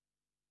men.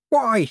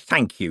 "Why,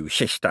 thank you,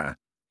 sister,"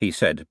 he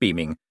said,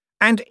 beaming.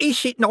 "And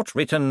is it not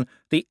written,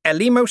 the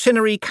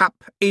eleemosynary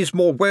cup is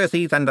more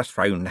worthy than the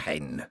thrown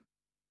hen?"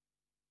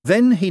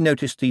 Then he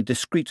noticed the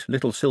discreet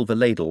little silver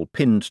ladle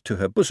pinned to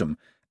her bosom,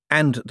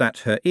 and that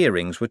her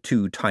earrings were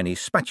 2 tiny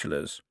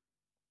spatulas.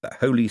 The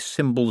holy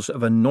symbols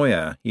of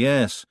Anoia,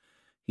 yes.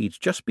 He'd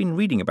just been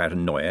reading about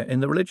Anoia in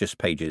the religious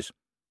pages.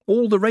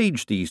 All the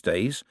rage these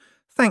days,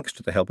 thanks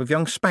to the help of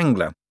young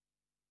Spangler.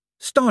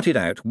 Started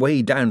out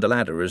way down the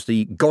ladder as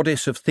the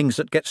goddess of things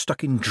that get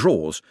stuck in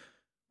drawers,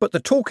 but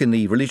the talk in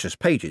the religious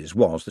pages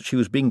was that she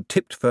was being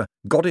tipped for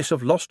goddess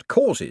of lost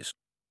causes,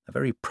 a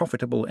very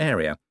profitable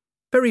area.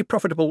 Very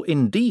profitable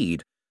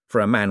indeed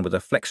for a man with a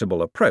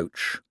flexible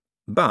approach,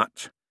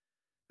 but,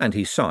 and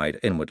he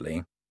sighed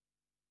inwardly,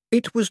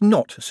 it was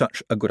not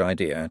such a good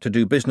idea to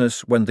do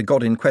business when the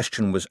god in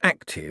question was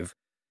active,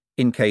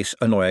 in case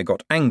Anoia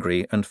got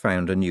angry and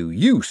found a new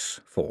use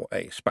for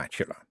a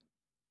spatula.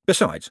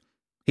 Besides,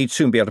 he'd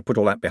soon be able to put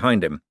all that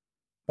behind him.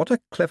 What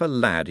a clever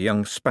lad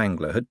young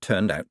Spangler had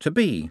turned out to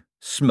be,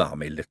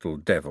 smarmy little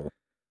devil.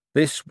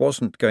 This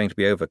wasn't going to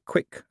be over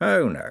quick,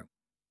 oh no.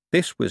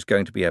 This was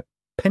going to be a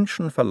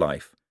pension for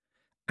life,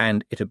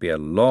 and it'd be a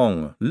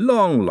long,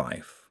 long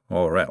life,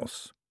 or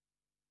else.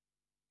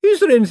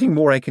 "Is there anything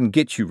more I can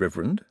get you,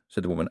 Reverend?"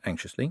 said the woman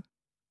anxiously.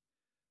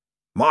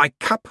 "My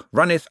cup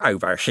runneth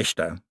over,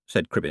 sister,"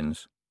 said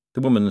Cribbins.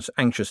 The woman's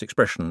anxious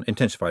expression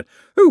intensified.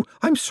 "Oh,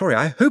 I'm sorry,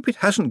 I hope it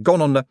hasn't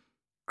gone on the—"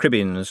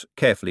 Cribbins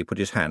carefully put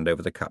his hand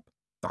over the cup.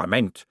 "I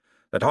meant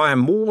that I am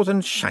more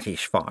than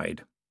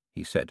satisfied,"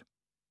 he said.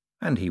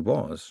 And he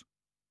was.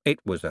 It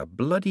was a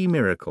bloody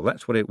miracle,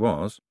 that's what it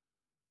was.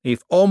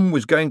 If Om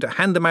was going to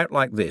hand them out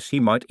like this, he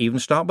might even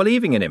start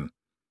believing in him.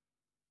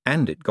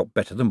 And it got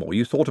better the more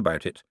you thought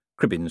about it,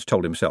 Cribbins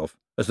told himself,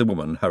 as the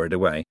woman hurried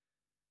away.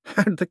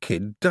 How'd the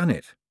kid done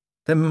it?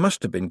 There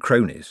must have been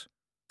cronies.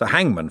 The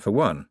hangman, for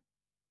one.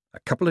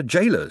 A couple of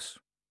jailers.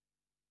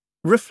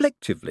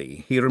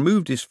 Reflectively, he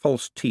removed his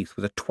false teeth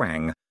with a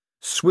twang,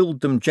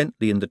 swilled them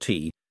gently in the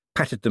tea,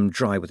 patted them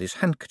dry with his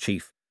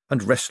handkerchief,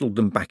 and wrestled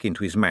them back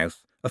into his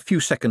mouth a few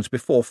seconds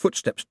before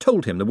footsteps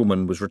told him the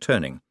woman was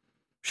returning.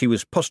 She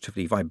was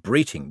positively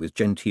vibrating with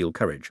genteel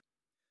courage.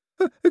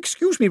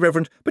 "Excuse me,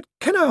 Reverend, but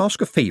can I ask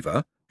a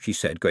favour?" she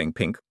said, going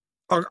pink.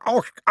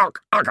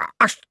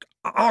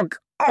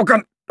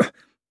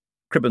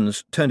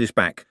 Cribbins turned his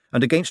back,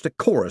 and against a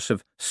chorus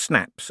of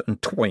snaps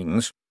and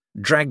twings,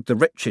 dragged the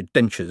wretched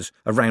dentures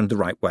around the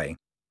right way.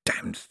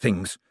 Damned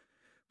things!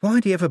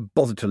 Why'd he ever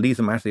bother to leave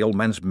them out of the old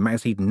man's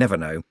mouth, he'd never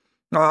know.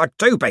 "I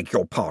do beg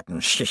your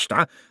pardon,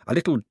 sister. A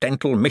little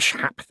dental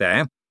mishap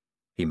there,"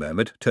 he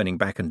murmured, turning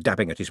back and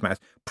dabbing at his mouth.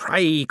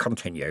 "Pray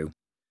continue."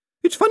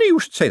 "It's funny you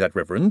should say that,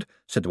 Reverend,"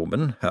 said the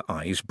woman, her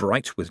eyes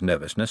bright with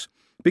nervousness,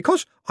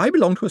 "because I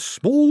belong to a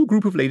small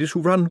group of ladies who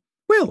run,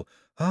 well,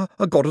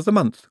 a God of the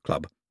Month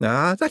club.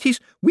 That is,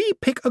 we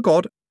pick a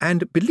god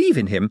and believe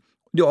in him,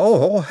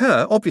 Or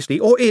her, obviously,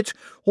 or it,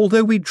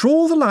 although we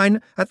draw the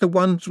line at the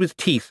ones with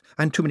teeth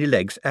and too many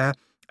legs,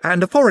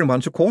 and the foreign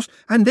ones, of course,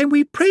 and then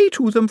we pray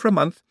to them for a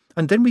month,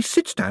 and then we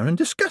sit down and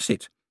discuss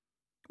it.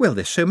 Well,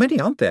 there's so many,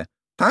 aren't there?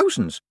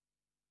 Thousands.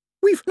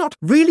 We've not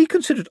really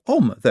considered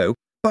Om, though,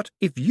 but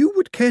if you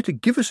would care to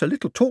give us a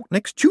little talk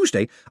next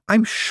Tuesday,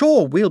 I'm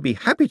sure we'll be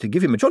happy to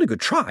give him a jolly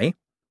good try.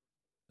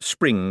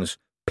 Springs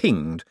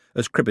pinged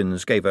as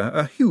Cribbins gave her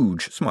a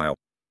huge smile.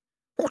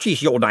 What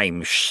is your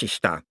name,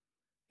 sister?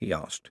 He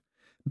asked.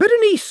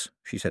 Berenice,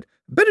 she said.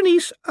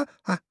 Berenice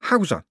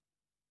Hauser.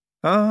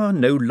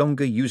 No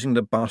longer using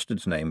the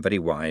bastard's name. Very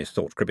wise,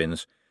 thought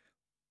Cribbins.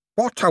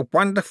 What a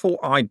wonderful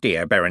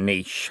idea,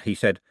 Berenice, he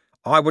said.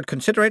 I would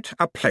consider it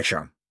a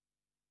pleasure.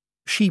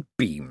 She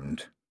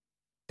beamed.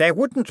 There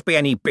wouldn't be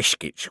any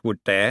biscuits, would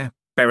there,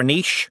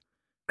 Berenice?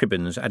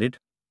 Cribbins added.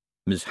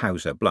 Miss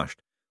Hauser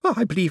blushed.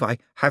 I believe I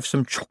have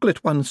some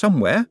chocolate one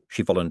somewhere,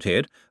 she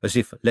volunteered, as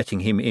if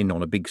letting him in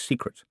on a big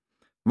secret.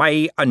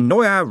 May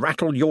Annoyer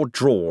rattle your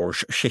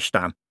drawers,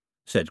 sister,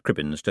 said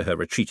Cribbins to her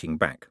retreating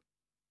back.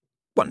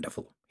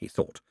 Wonderful, he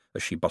thought,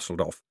 as she bustled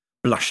off,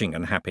 blushing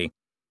and happy.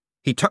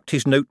 He tucked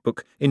his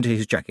notebook into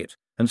his jacket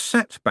and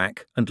sat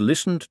back and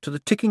listened to the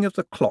ticking of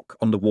the clock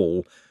on the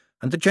wall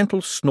and the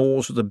gentle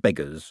snores of the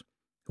beggars,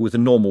 who were the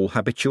normal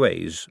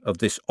habitués of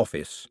this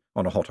office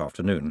on a hot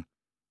afternoon.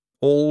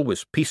 All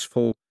was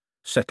peaceful,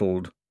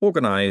 settled,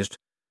 organised,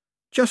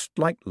 just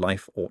like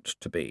life ought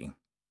to be.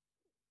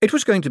 It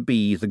was going to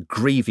be the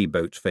gravy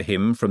boat for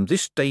him from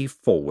this day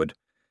forward,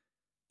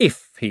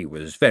 if he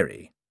was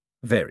very,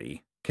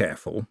 very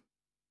careful.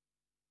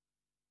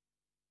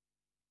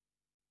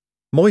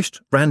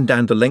 Moist ran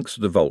down the lengths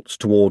of the vaults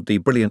toward the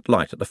brilliant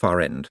light at the far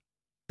end.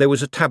 There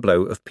was a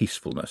tableau of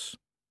peacefulness.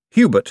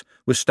 Hubert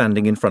was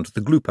standing in front of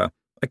the glooper,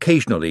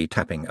 occasionally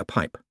tapping a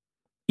pipe.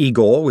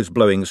 Igor was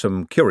blowing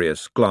some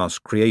curious glass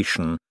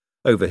creation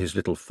over his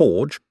little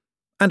forge,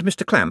 and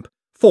Mr. Clamp,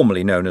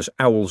 formerly known as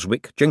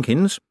Owlswick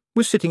Jenkins,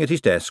 was sitting at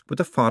his desk with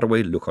a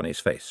faraway look on his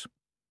face.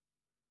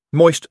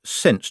 Moist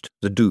sensed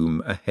the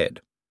doom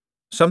ahead.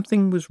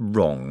 Something was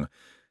wrong.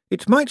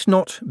 It might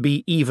not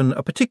be even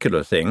a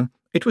particular thing,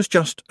 it was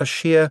just a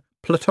sheer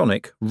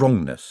platonic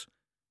wrongness,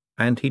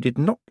 and he did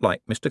not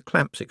like Mr.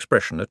 Clamp's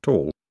expression at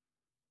all.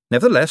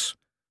 Nevertheless,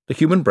 the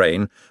human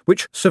brain,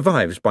 which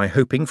survives by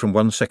hoping from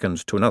one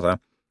second to another,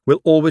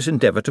 will always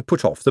endeavour to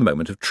put off the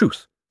moment of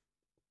truth.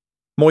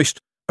 Moist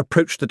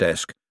approached the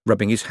desk,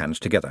 rubbing his hands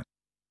together.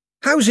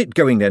 "How's it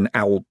going then,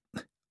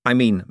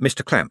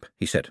 Mr. Clamp?"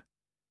 he said.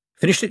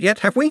 "Finished it yet,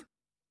 have we?"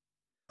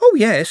 "Oh,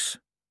 yes,"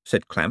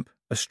 said Clamp,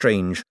 a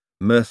strange,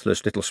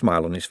 mirthless little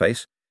smile on his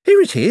face. "Here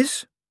it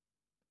is."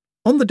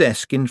 On the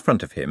desk in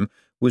front of him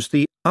was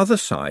the other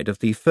side of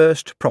the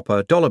first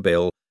proper dollar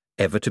bill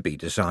ever to be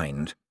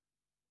designed.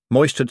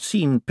 Moist had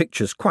seen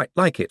pictures quite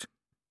like it,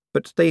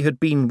 but they had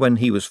been when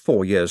he was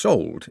 4 years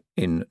old,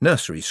 in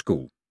nursery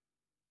school.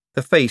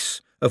 The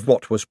face of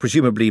what was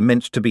presumably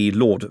meant to be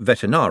Lord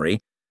Vetinari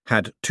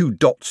had 2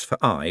 dots for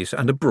eyes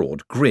and a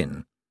broad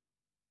grin.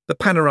 The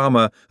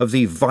panorama of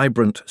the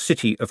vibrant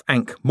city of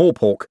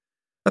Ankh-Morpork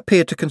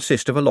appeared to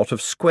consist of a lot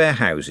of square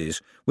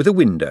houses with a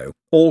window,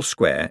 all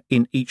square,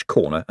 in each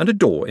corner and a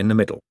door in the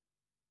middle.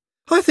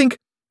 "I think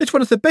it's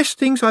one of the best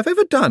things I've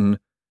ever done,"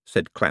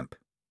 said Clamp.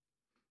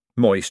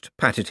 Moist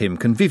patted him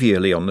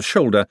convivially on the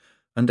shoulder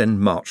and then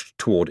marched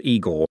toward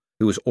Igor,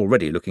 who was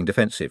already looking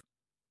defensive.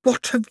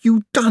 "What have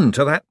you done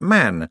to that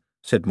man?"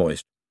 said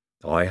Moist.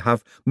 "I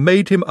have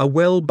made him a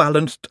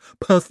well-balanced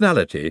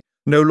personality,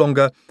 no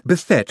longer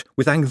beset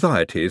with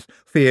anxieties,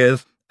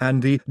 fears,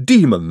 and the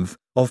demons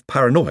of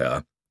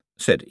paranoia,"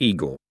 said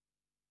Igor.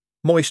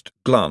 Moist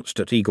glanced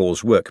at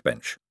Igor's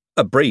workbench,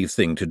 a brave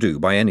thing to do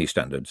by any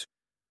standards.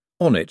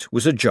 On it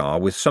was a jar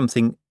with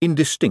something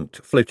indistinct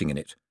floating in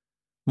it.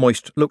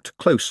 Moist looked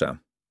closer,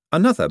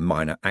 another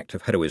minor act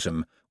of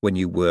heroism when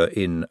you were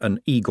in an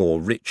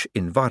Igor-rich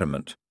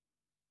environment.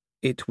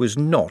 It was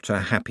not a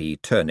happy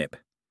turnip.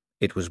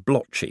 It was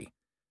blotchy.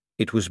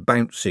 It was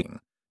bouncing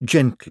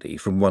gently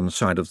from one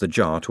side of the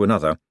jar to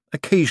another,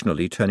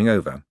 occasionally turning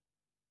over.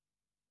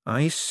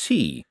 "I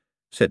see,"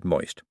 said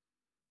Moist.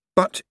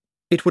 "But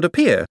it would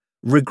appear,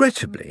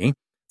 regrettably,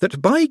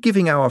 that by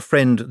giving our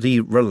friend the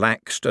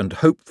relaxed and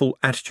hopeful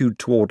attitude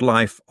toward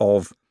life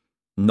of,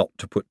 not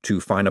to put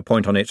too fine a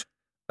point on it,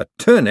 a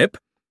turnip,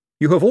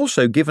 you have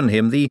also given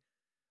him the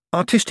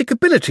artistic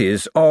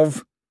abilities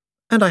of,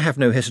 and I have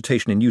no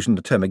hesitation in using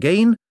the term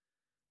again,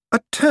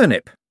 a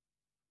turnip."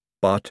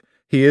 "But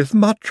he is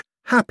much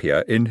happier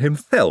in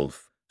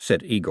himself,"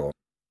 said Igor.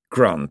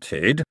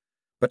 "Granted,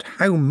 but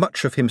how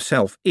much of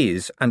himself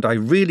is, and I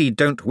really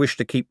don't wish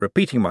to keep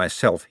repeating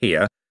myself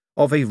here,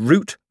 of a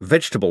root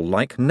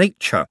vegetable-like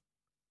nature?"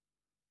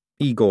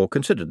 Igor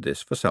considered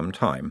this for some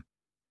time.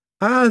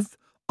 "As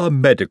a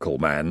medical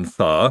man,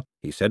 sir,"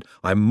 he said,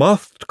 "I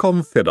must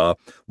consider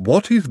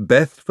what is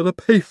best for the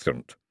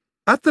patient.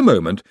 At the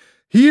moment,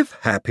 he is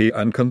happy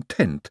and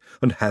content,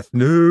 and has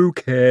no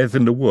cares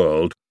in the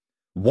world.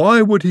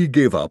 Why would he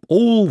give up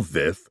all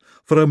this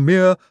for a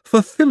mere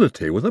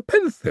facility with a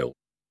pencil?"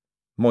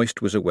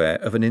 Moist was aware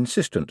of an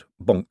insistent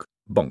bonk,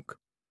 bonk.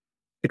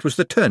 It was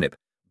the turnip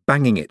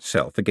banging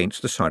itself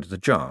against the side of the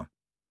jar.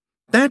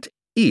 "That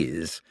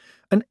is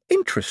an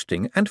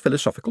interesting and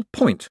philosophical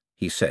point,"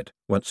 he said,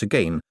 once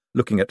again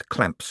looking at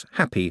Clamp's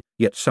happy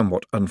yet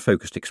somewhat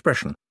unfocused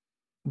expression.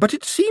 "But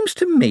it seems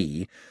to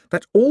me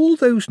that all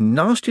those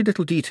nasty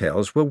little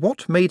details were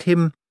what made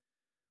him,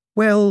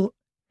 well,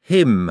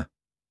 him."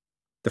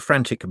 The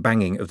frantic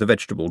banging of the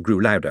vegetable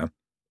grew louder.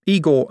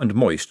 Igor and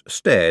Moist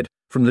stared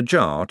from the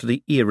jar to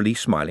the eerily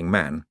smiling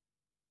man.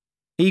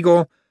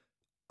 "Igor,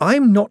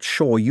 I'm not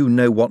sure you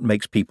know what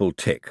makes people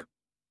tick."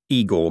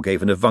 Igor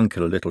gave an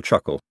avuncular little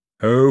chuckle.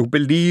 "Oh,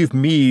 believe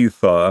me,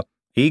 sir."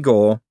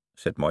 "Igor,"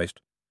 said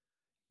Moist.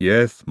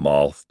 "Yes,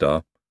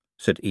 master,"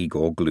 said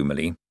Igor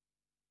gloomily.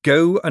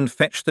 "Go and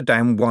fetch the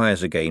damn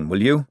wires again,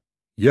 will you?"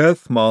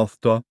 "Yes,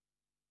 master."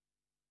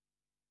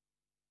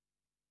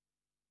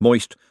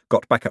 Moist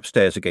got back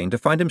upstairs again to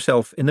find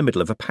himself in the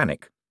middle of a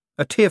panic.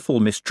 A tearful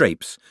Miss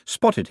Drapes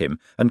spotted him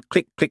and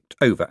clicked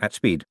over at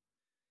speed.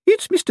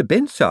 "It's Mr.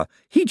 Bent, sir.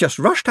 He just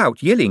rushed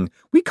out yelling.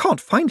 We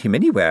can't find him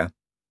anywhere."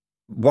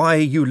 "Why are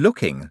you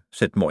looking?"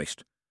 said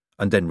Moist,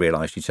 and then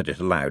realised he said it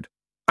aloud.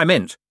 "I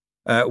meant,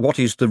 what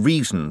is the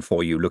reason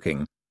for you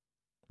looking?"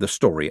 The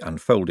story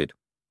unfolded.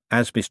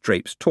 As Miss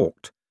Drapes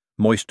talked,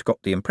 Moist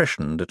got the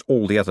impression that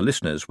all the other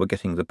listeners were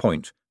getting the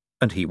point,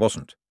 and he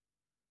wasn't.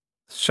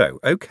 "So,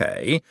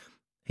 OK.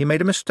 He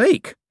made a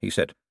mistake," he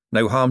said.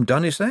 "No harm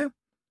done, is there?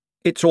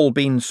 It's all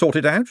been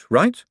sorted out,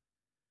 right?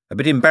 A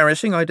bit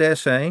embarrassing, I dare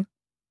say."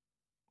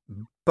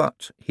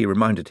 "But," he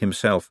reminded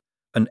himself,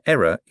 "an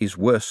error is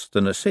worse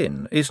than a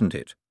sin, isn't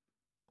it?"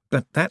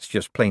 "But that's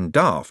just plain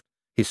daft,"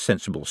 his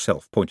sensible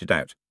self pointed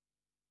out.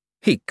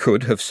 He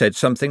could have said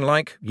something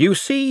like, "You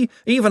see,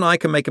 even I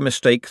can make a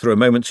mistake through a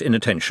moment's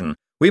inattention.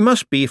 We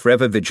must be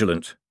forever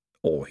vigilant."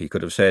 Or he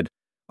could have said,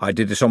 "I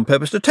did this on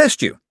purpose to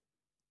test you."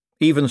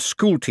 Even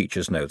school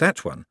teachers know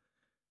that one.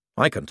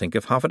 I can think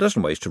of half a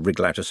dozen ways to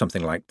wriggle out of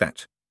something like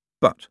that.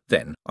 But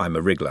then I'm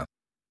a wriggler.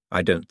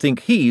 I don't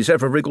think he's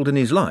ever wriggled in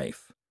his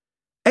life.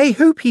 "I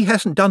hope he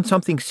hasn't done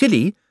something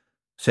silly,"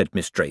 said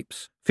Miss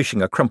Drapes,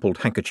 fishing a crumpled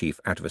handkerchief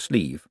out of a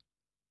sleeve.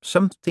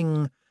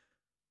 Something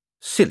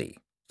silly,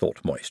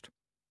 thought Moist.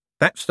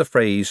 That's the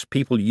phrase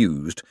people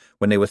used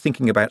when they were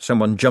thinking about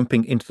someone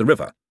jumping into the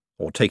river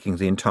or taking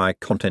the entire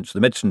contents of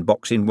the medicine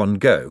box in one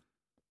go.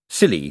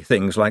 Silly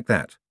things like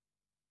that.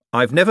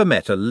 "I've never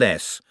met a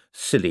less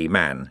silly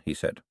man," he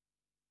said.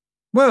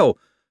 "Well,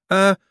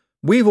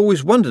 we've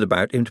always wondered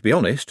about him, to be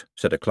honest,"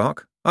 said a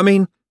clerk. "I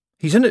mean,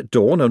 he's in at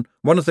dawn, and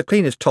one of the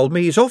cleaners told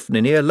me he's often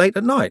in here late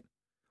at night."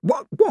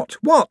 What?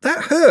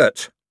 That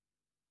hurt!"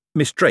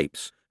 Miss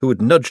Drapes, who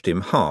had nudged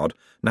him hard,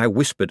 now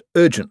whispered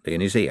urgently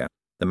in his ear.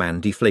 The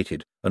man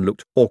deflated and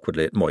looked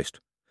awkwardly at Moist.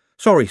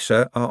 "Sorry,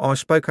 sir, I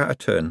spoke out of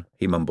turn,"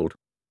 he mumbled.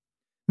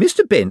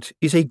 "Mr. Bent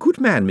is a good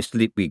man, Mr.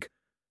 Litwig,"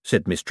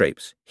 said Miss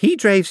Drapes. "He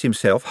drives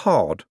himself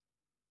hard."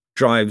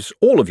 "Drives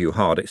all of you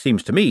hard, it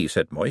seems to me,"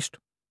 said Moist.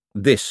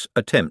 This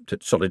attempt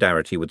at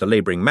solidarity with the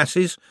labouring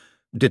masses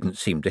didn't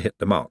seem to hit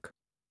the mark.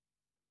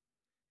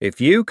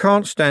 "If you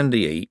can't stand to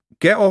eat,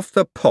 get off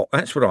the pot,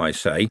 that's what I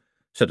say,"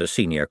 said a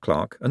senior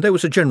clerk, and there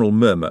was a general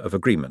murmur of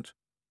agreement.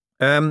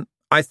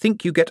 I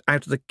think you get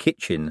out of the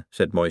kitchen,"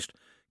 said Moist.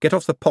 "Get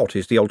off the pot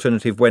is the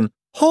alternative when—"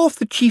 "Half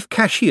the chief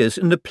cashiers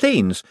in the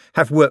Plains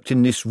have worked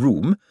in this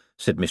room,"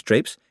 said Miss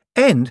Drapes,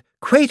 "and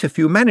quite a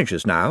few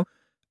managers now.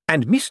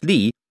 And Miss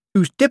Lee,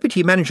 who's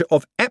deputy manager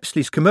of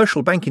Apsley's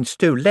Commercial Bank in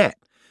Stow-Let,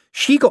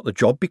 she got the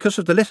job because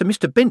of the letter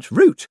Mr. Bent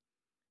wrote.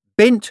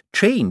 Bent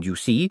trained, you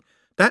see.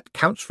 That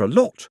counts for a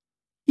lot.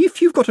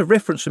 If you've got a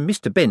reference from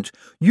Mr. Bent,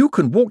 you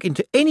can walk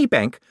into any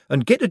bank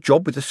and get a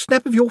job with a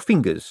snap of your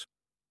fingers.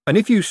 And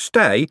if you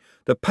stay,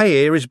 the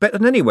pay here is better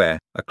than anywhere,"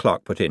 a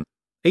clerk put in.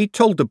 "He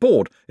told the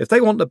board if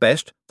they want the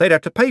best, they'd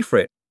have to pay for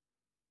it."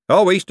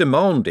 "Oh, he's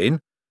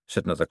demanding,"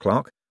 said another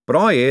clerk. "But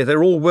I hear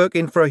they're all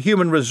working for a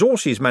human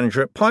resources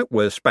manager at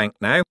Pipeworth's Bank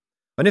now,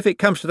 and if it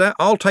comes to that,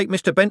 I'll take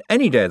Mr. Bent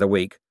any day of the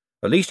week.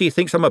 At least he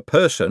thinks I'm a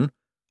person.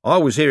 I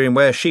was hearing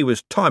where she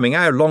was timing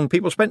how long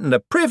people spent in the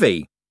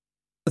privy."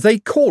 "They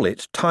call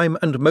it time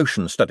and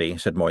motion study,"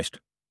 said Moist.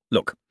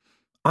 "Look,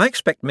 I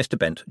expect Mr.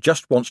 Bent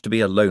just wants to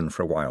be alone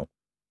for a while.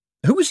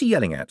 Who was he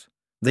yelling at?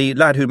 The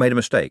lad who made a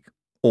mistake?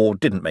 Or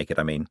didn't make it,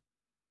 I mean."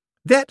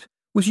 "That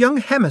was young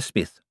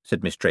Hammersmith,"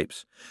 said Miss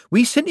Drapes.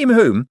 "We sent him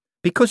home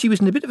because he was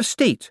in a bit of a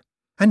state.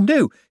 And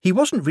no, he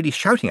wasn't really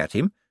shouting at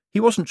him. He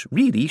wasn't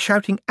really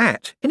shouting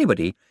at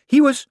anybody. He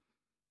was—"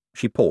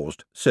 She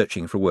paused,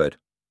 searching for a word.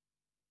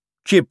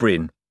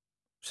 "Gibbering,"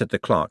 said the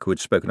clerk who had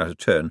spoken out of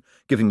turn,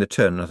 giving the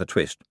turn another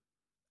twist.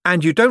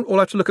 "And you don't all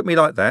have to look at me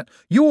like that.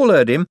 You all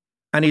heard him,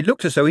 and he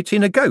looked as though he'd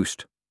seen a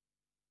ghost."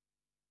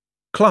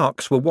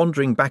 Clerks were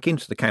wandering back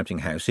into the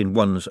counting-house in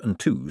ones and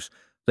twos.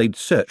 They'd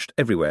searched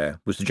everywhere,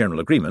 was the general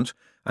agreement,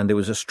 and there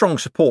was a strong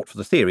support for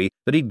the theory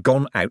that he'd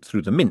gone out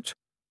through the mint,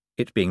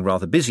 it being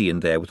rather busy in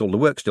there with all the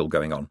work still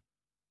going on.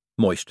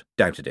 Moist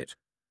doubted it.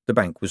 The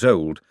bank was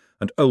old,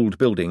 and old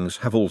buildings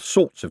have all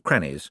sorts of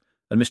crannies,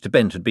 and Mr.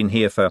 Bent had been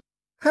here for—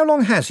 "How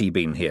long has he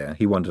been here?"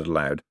 he wondered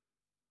aloud.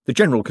 The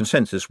general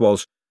consensus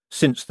was,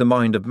 since the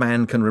mind of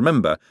man can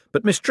remember,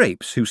 but Miss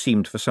Drapes, who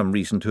seemed for some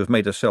reason to have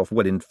made herself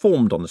well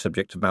informed on the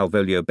subject of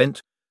Malvolio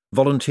Bent,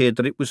 volunteered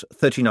that it was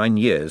 39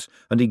 years,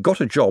 and he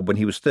got a job when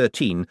he was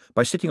 13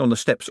 by sitting on the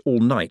steps all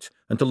night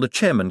until the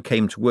chairman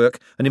came to work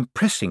and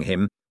impressing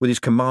him with his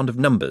command of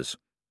numbers.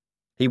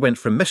 He went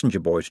from messenger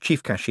boy to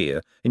chief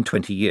cashier in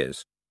 20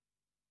 years.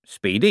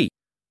 "Speedy,"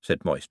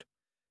 said Moist.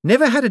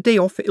 "Never had a day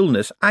off for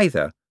illness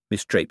either,"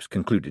 Miss Drapes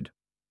concluded.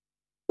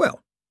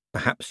 "Well,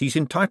 perhaps he's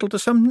entitled to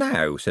some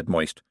now," said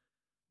Moist.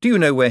 "Do you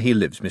know where he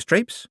lives, Miss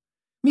Drapes?"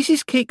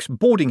 "Mrs. Cake's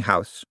boarding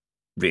house."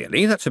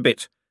 "Really? That's a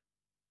bit—"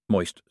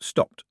 Moist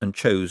stopped and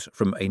chose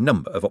from a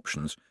number of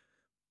options.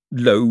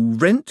 "Low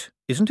rent,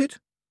 isn't it?"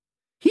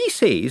 "He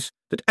says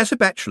that as a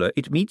bachelor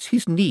it meets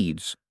his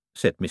needs,"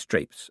 said Miss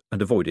Drapes,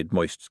 and avoided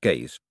Moist's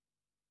gaze.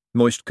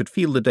 Moist could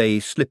feel the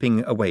day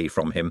slipping away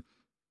from him,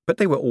 but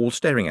they were all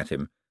staring at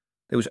him.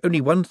 There was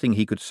only one thing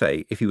he could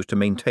say if he was to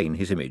maintain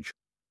his image.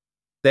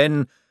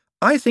 "Then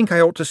I think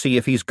I ought to see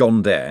if he's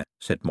gone there,"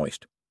 said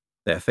Moist.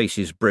 Their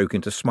faces broke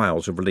into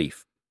smiles of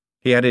relief.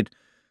 He added,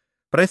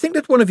 "But I think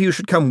that one of you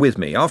should come with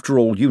me. After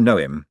all, you know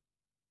him."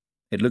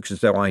 "It looks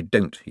as though I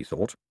don't," he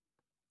thought.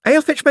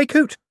 "I'll fetch my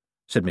coat,"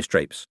 said Miss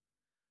Drapes.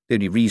 The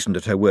only reason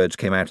that her words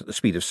came out at the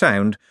speed of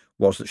sound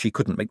was that she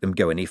couldn't make them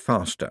go any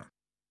faster.